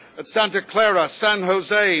established at Santa Clara, San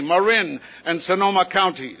Jose, Marin, and Sonoma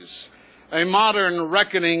counties. A modern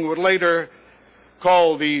reckoning would later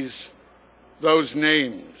call those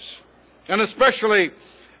names. And especially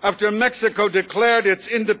after Mexico declared its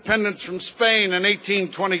independence from Spain in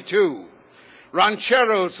 1822,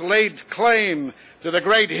 rancheros laid claim to the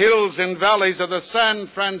great hills and valleys of the San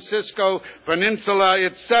Francisco Peninsula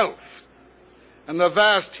itself and the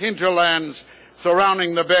vast hinterlands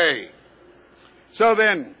surrounding the bay. So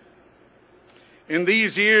then, in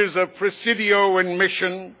these years of presidio and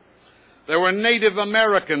mission, there were Native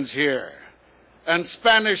Americans here and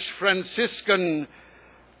Spanish Franciscan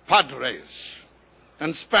padres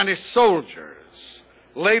and Spanish soldiers,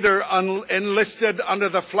 later enlisted under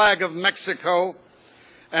the flag of Mexico,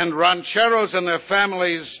 and rancheros and their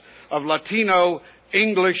families of Latino,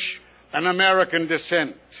 English, and American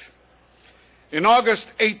descent. In August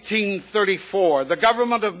 1834, the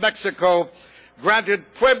government of Mexico granted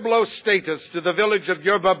pueblo status to the village of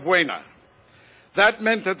Yerba Buena. That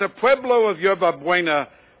meant that the pueblo of Yerba Buena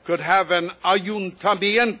could have an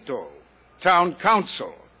ayuntamiento, town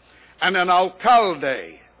council, and an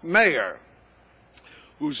alcalde, mayor,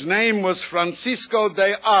 whose name was Francisco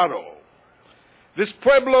de Haro. This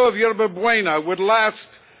pueblo of Yerba Buena would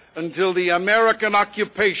last until the American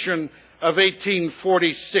occupation of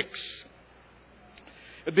 1846.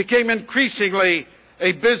 It became increasingly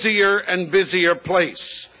a busier and busier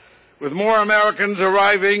place, with more Americans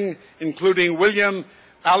arriving, including William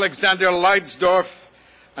Alexander Leidsdorf,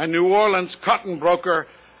 a New Orleans cotton broker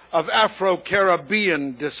of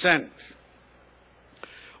Afro-Caribbean descent.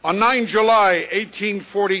 On 9 July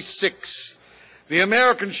 1846, the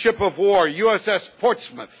American ship of war, USS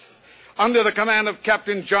Portsmouth, under the command of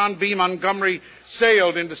Captain John B. Montgomery,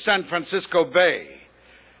 sailed into San Francisco Bay.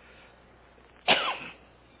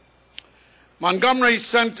 Montgomery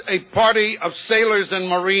sent a party of sailors and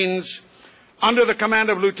Marines under the command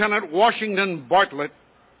of Lieutenant Washington Bartlett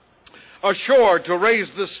ashore to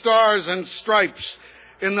raise the stars and stripes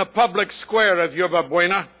in the public square of Yerba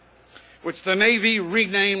Buena, which the Navy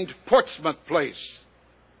renamed Portsmouth Place,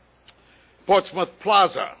 Portsmouth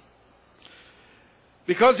Plaza.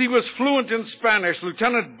 Because he was fluent in Spanish,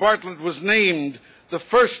 Lieutenant Bartlett was named the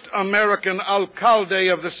first American alcalde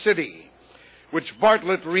of the city, which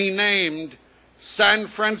Bartlett renamed San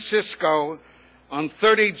Francisco on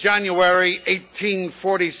 30 January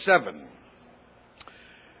 1847.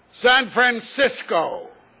 San Francisco.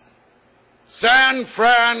 San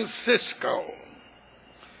Francisco.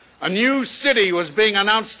 A new city was being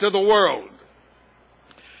announced to the world.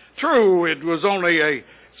 True, it was only a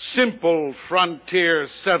simple frontier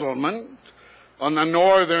settlement on the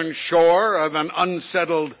northern shore of an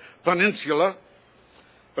unsettled peninsula,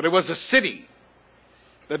 but it was a city.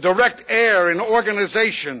 The direct heir in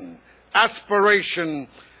organization, aspiration,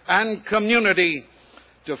 and community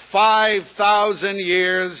to 5,000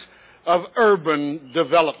 years of urban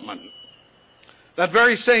development. That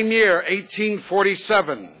very same year,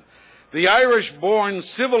 1847, the Irish-born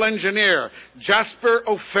civil engineer Jasper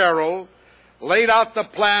O'Farrell laid out the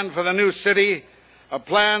plan for the new city, a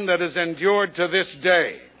plan that has endured to this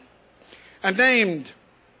day, and named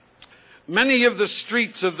many of the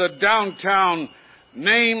streets of the downtown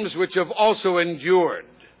names which have also endured.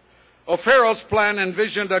 O'Farrell's plan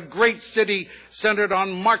envisioned a great city centered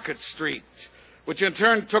on Market Street, which in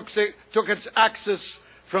turn took its axis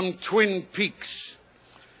from Twin Peaks.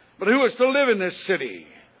 But who was to live in this city?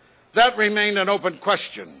 That remained an open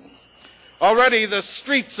question. Already the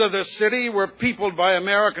streets of the city were peopled by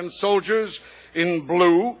American soldiers in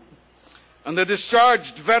blue, and the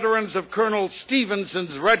discharged veterans of Colonel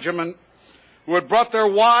Stevenson's regiment who had brought their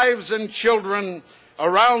wives and children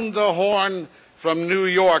around the Horn from New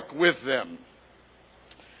York with them.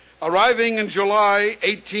 Arriving in July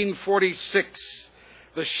 1846,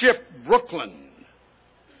 the ship Brooklyn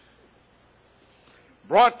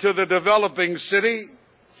brought to the developing city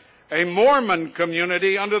a Mormon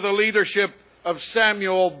community under the leadership of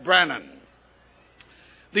Samuel Brannan.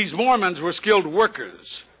 These Mormons were skilled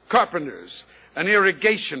workers, carpenters, and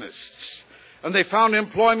irrigationists, and they found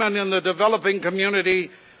employment in the developing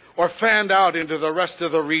community or fanned out into the rest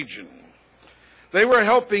of the region. They were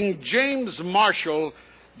helping James Marshall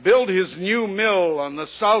build his new mill on the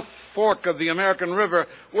South Fork of the American River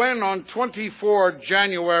when, on 24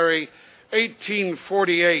 January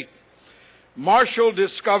 1848, Marshall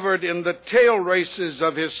discovered in the tail races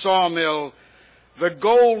of his sawmill the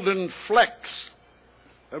golden flecks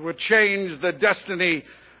that would change the destiny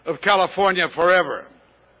of California forever.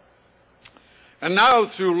 And now,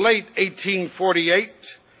 through late 1848,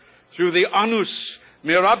 through the Annus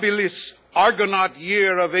Mirabilis Argonaut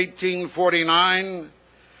year of 1849,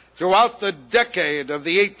 throughout the decade of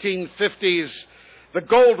the 1850s, the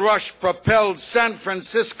gold rush propelled San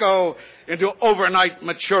Francisco into overnight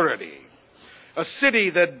maturity. A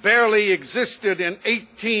city that barely existed in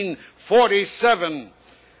 1847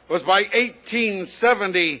 was by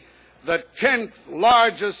 1870 the 10th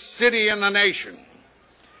largest city in the nation.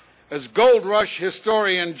 As Gold Rush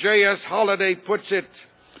historian J.S. Holliday puts it,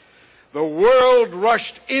 the world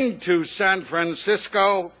rushed into San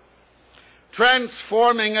Francisco,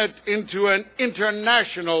 transforming it into an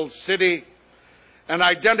international city, an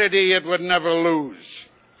identity it would never lose.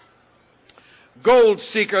 Gold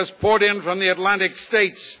seekers poured in from the Atlantic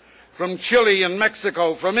states, from Chile and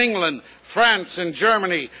Mexico, from England, France and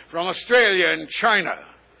Germany, from Australia and China.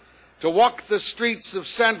 To walk the streets of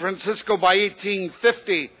San Francisco by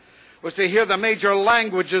 1850 was to hear the major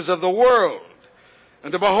languages of the world,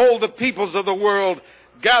 and to behold the peoples of the world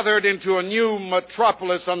gathered into a new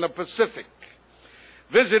metropolis on the Pacific.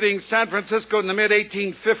 Visiting San Francisco in the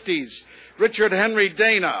mid-1850s, Richard Henry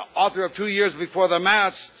Dana, author of 2 Years Before the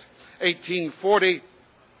Mast, 1840,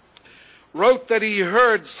 wrote that he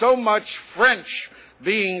heard so much French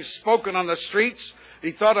being spoken on the streets, he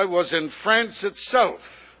thought it was in France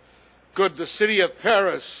itself. Could the city of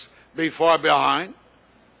Paris be far behind?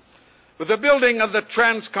 With the building of the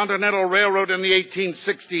Transcontinental Railroad in the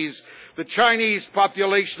 1860s, the Chinese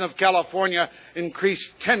population of California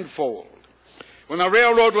increased tenfold. When the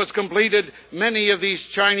railroad was completed, many of these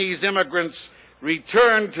Chinese immigrants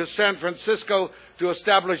returned to San Francisco to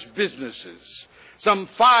establish businesses. Some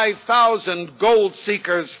 5,000 gold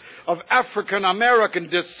seekers of African American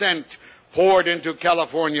descent poured into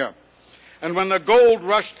California. And when the gold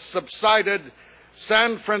rush subsided,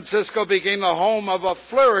 San Francisco became the home of a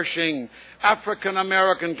flourishing African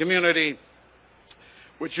American community,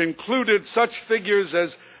 which included such figures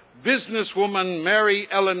as businesswoman Mary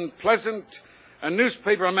Ellen Pleasant and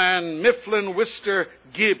newspaperman Mifflin Wister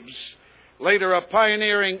Gibbs, later a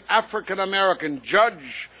pioneering African American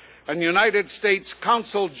judge and United States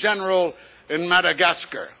Consul General in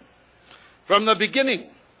Madagascar. From the beginning,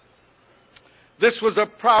 this was a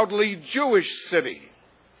proudly Jewish city.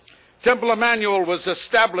 Temple Emmanuel was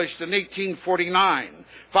established in 1849,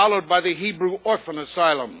 followed by the Hebrew Orphan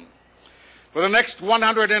Asylum. For the next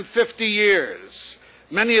 150 years,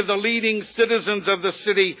 many of the leading citizens of the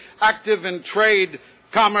city, active in trade,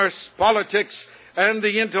 commerce, politics, and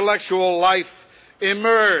the intellectual life,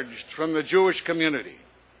 emerged from the Jewish community.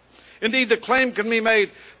 Indeed, the claim can be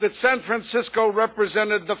made that San Francisco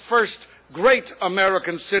represented the first great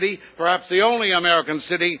American city, perhaps the only American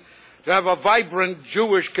city, to have a vibrant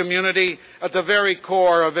Jewish community at the very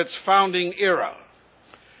core of its founding era.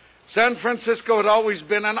 San Francisco had always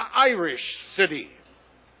been an Irish city.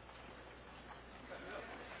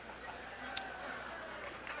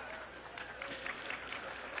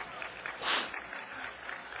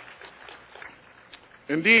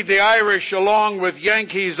 Indeed, the Irish, along with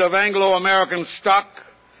Yankees of Anglo-American stock,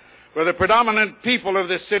 were the predominant people of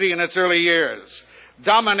this city in its early years,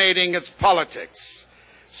 dominating its politics.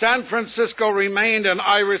 San Francisco remained an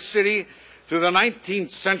Irish city through the 19th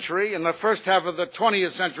century and the first half of the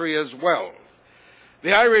 20th century as well.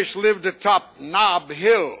 The Irish lived atop Nob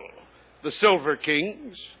Hill, the Silver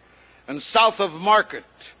Kings, and south of Market,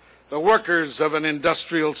 the workers of an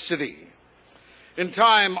industrial city. In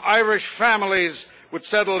time, Irish families would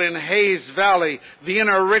settle in Hayes Valley, the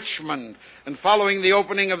inner Richmond, and following the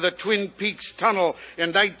opening of the Twin Peaks Tunnel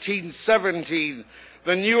in 1917,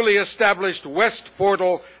 the newly established West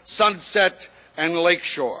Portal, Sunset, and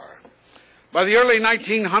Lakeshore. By the early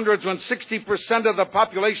 1900s, when 60% of the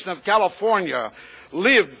population of California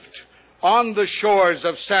lived on the shores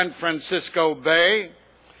of San Francisco Bay,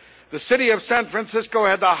 the city of San Francisco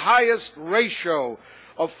had the highest ratio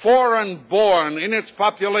of foreign-born in its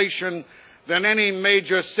population than any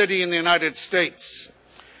major city in the United States.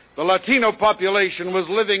 The Latino population was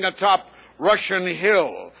living atop Russian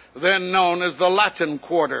Hill, then known as the Latin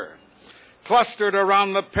Quarter, clustered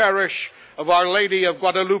around the parish of Our Lady of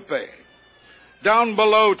Guadalupe. Down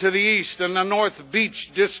below to the east in the North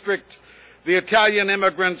Beach district, the Italian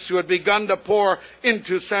immigrants who had begun to pour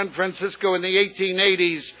into San Francisco in the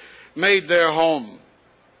 1880s made their home.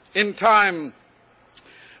 In time,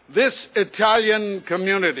 this Italian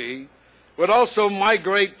community would also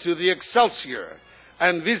migrate to the Excelsior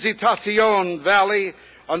and Visitacion Valley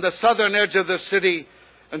on the southern edge of the city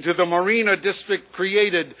and to the Marina district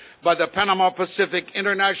created by the Panama Pacific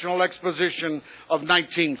International Exposition of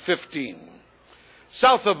 1915.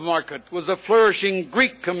 South of Market was a flourishing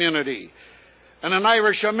Greek community and an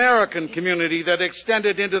Irish-American community that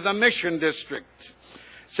extended into the Mission district.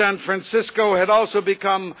 San Francisco had also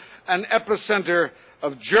become an epicenter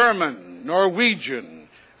of German, Norwegian,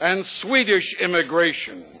 and Swedish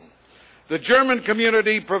immigration. The German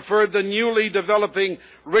community preferred the newly developing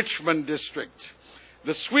Richmond district.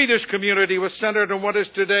 The Swedish community was centered in what is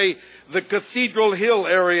today the Cathedral Hill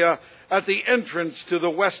area at the entrance to the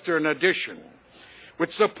Western Addition,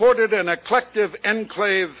 which supported an eclectic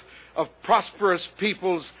enclave of prosperous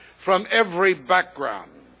peoples from every background.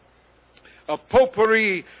 A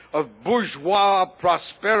potpourri of bourgeois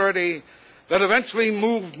prosperity that eventually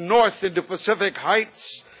moved north into Pacific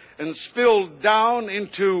Heights and spilled down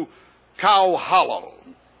into Cow Hollow.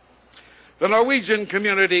 The Norwegian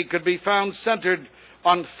community could be found centered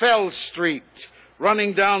on Fell Street,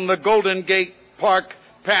 running down the Golden Gate Park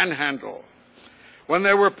Panhandle. When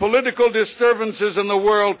there were political disturbances in the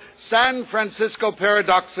world, San Francisco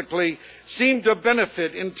paradoxically seemed to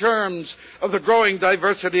benefit in terms of the growing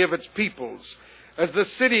diversity of its peoples, as the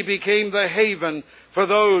city became the haven for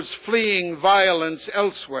those fleeing violence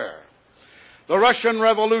elsewhere. The Russian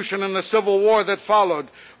Revolution and the Civil War that followed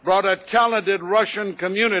brought a talented Russian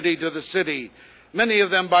community to the city, many of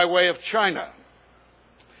them by way of China.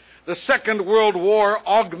 The Second World War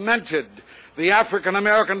augmented the African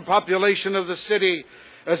American population of the city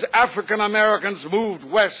as African Americans moved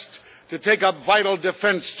west to take up vital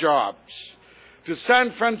defense jobs. To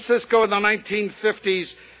San Francisco in the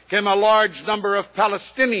 1950s came a large number of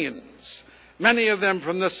Palestinians, many of them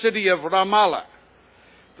from the city of Ramallah.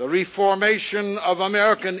 The reformation of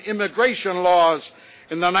American immigration laws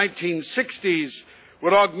in the 1960s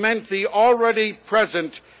would augment the already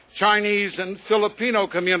present Chinese and Filipino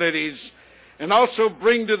communities and also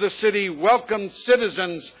bring to the city welcome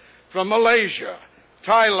citizens from Malaysia,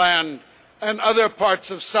 Thailand, and other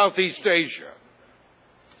parts of Southeast Asia.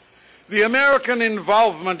 The American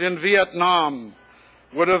involvement in Vietnam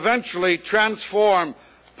would eventually transform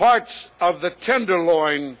parts of the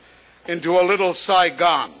Tenderloin into a little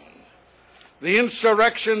Saigon. The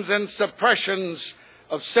insurrections and suppressions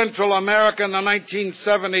of Central America in the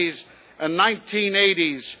 1970s and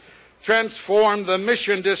 1980s transformed the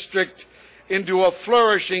Mission District into a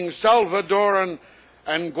flourishing Salvadoran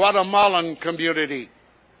and Guatemalan community.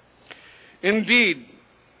 Indeed,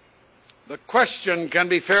 the question can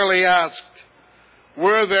be fairly asked,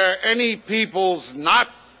 were there any peoples not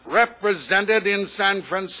represented in San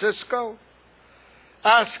Francisco?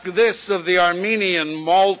 Ask this of the Armenian,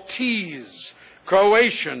 Maltese,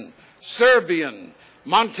 Croatian, Serbian,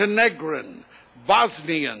 Montenegrin,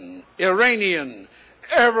 Bosnian, Iranian,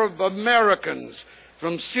 Arab Americans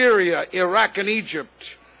from Syria, Iraq, and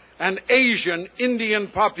Egypt, and Asian Indian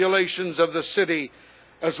populations of the city,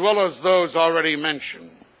 as well as those already mentioned.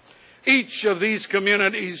 Each of these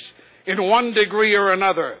communities, in one degree or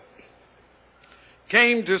another,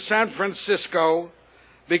 came to San Francisco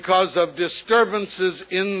because of disturbances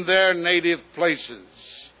in their native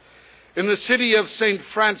places. In the city of St.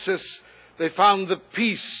 Francis, they found the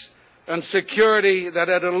peace and security that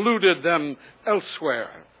had eluded them elsewhere.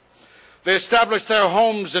 They established their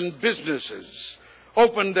homes and businesses,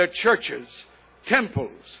 opened their churches,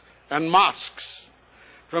 temples, and mosques.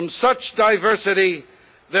 From such diversity,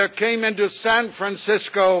 there came into San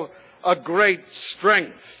Francisco a great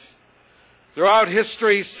strength. Throughout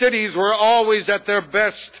history, cities were always at their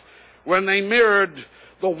best when they mirrored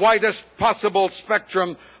the widest possible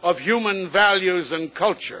spectrum of human values and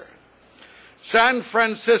culture. San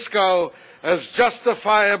Francisco has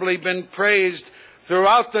justifiably been praised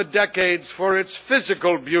throughout the decades for its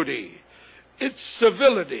physical beauty, its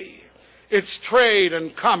civility, its trade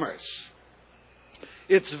and commerce,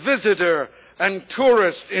 its visitor and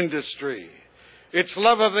tourist industry, its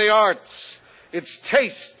love of the arts, its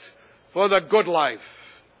taste for the good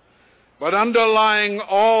life. But underlying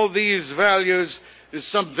all these values is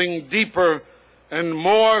something deeper and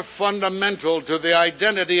more fundamental to the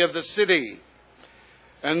identity of the city.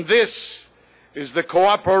 And this is the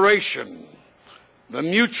cooperation, the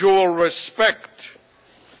mutual respect,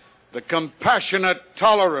 the compassionate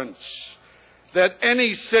tolerance that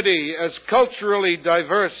any city as culturally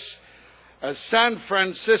diverse as San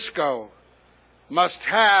Francisco must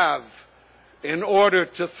have in order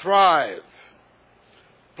to thrive.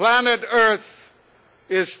 Planet Earth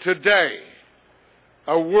is today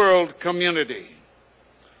a world community.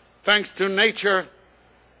 Thanks to nature,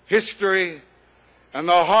 history, and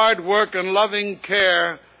the hard work and loving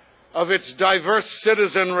care of its diverse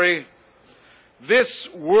citizenry,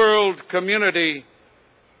 this world community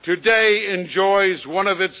today enjoys one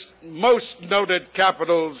of its most noted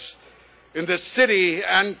capitals in the city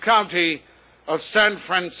and county of San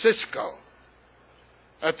Francisco.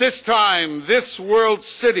 At this time, this world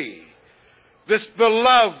city, this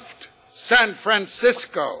beloved San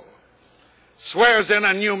Francisco, swears in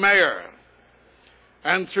a new mayor,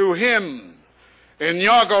 and through him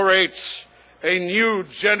inaugurates a new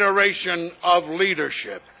generation of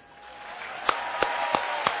leadership.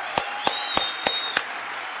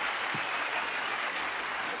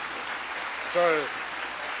 Sorry.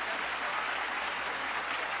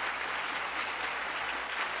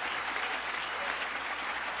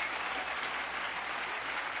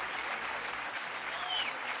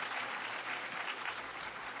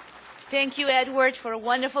 Thank you, Edward, for a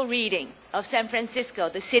wonderful reading of San Francisco,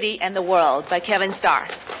 the City and the World by Kevin Starr.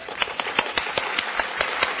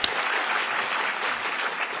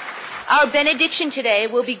 Our benediction today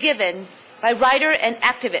will be given by writer and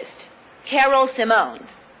activist Carol Simone.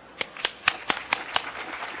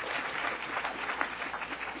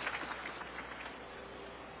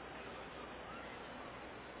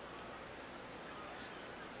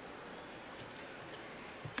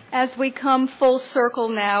 As we come full circle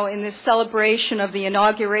now in this celebration of the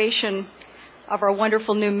inauguration of our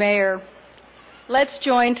wonderful new mayor, let's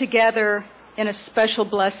join together in a special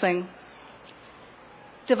blessing.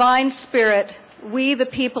 Divine Spirit, we, the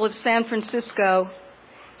people of San Francisco,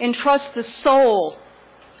 entrust the soul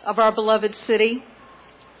of our beloved city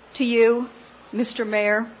to you, Mr.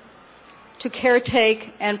 Mayor, to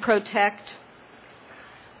caretake and protect.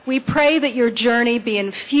 We pray that your journey be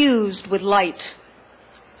infused with light,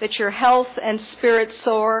 that your health and spirit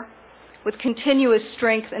soar with continuous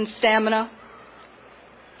strength and stamina,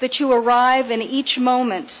 that you arrive in each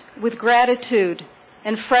moment with gratitude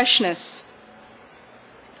and freshness.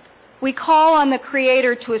 We call on the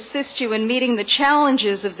Creator to assist you in meeting the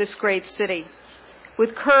challenges of this great city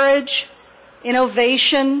with courage,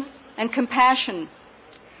 innovation, and compassion,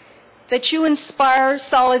 that you inspire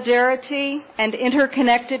solidarity and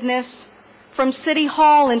interconnectedness from City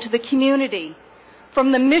Hall into the community,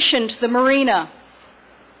 from the Mission to the Marina,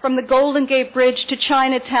 from the Golden Gate Bridge to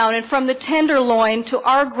Chinatown, and from the Tenderloin to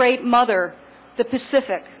our great mother, the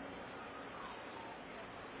Pacific.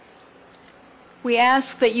 We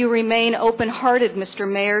ask that you remain open-hearted, Mr.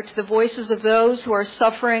 Mayor, to the voices of those who are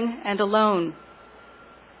suffering and alone.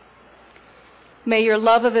 May your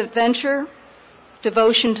love of adventure,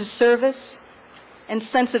 devotion to service, and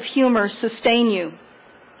sense of humor sustain you.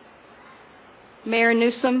 Mayor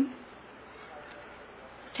Newsom,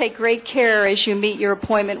 take great care as you meet your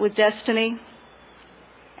appointment with destiny.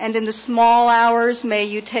 And in the small hours, may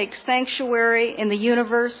you take sanctuary in the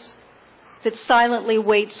universe that silently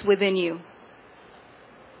waits within you.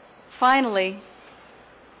 Finally,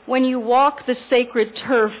 when you walk the sacred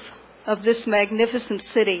turf of this magnificent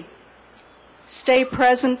city, stay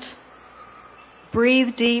present,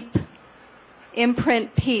 breathe deep,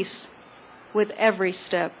 imprint peace with every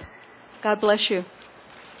step. God bless you.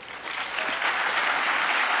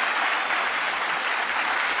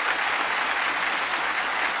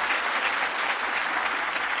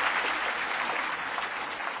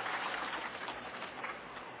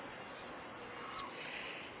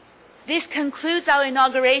 This concludes our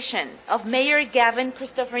inauguration of Mayor Gavin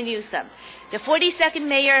Christopher Newsom, the 42nd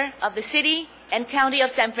mayor of the city and county of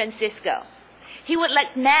San Francisco. He would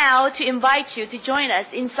like now to invite you to join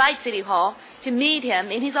us inside City Hall to meet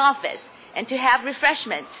him in his office and to have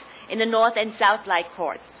refreshments in the North and South Light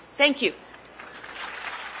Courts. Thank you.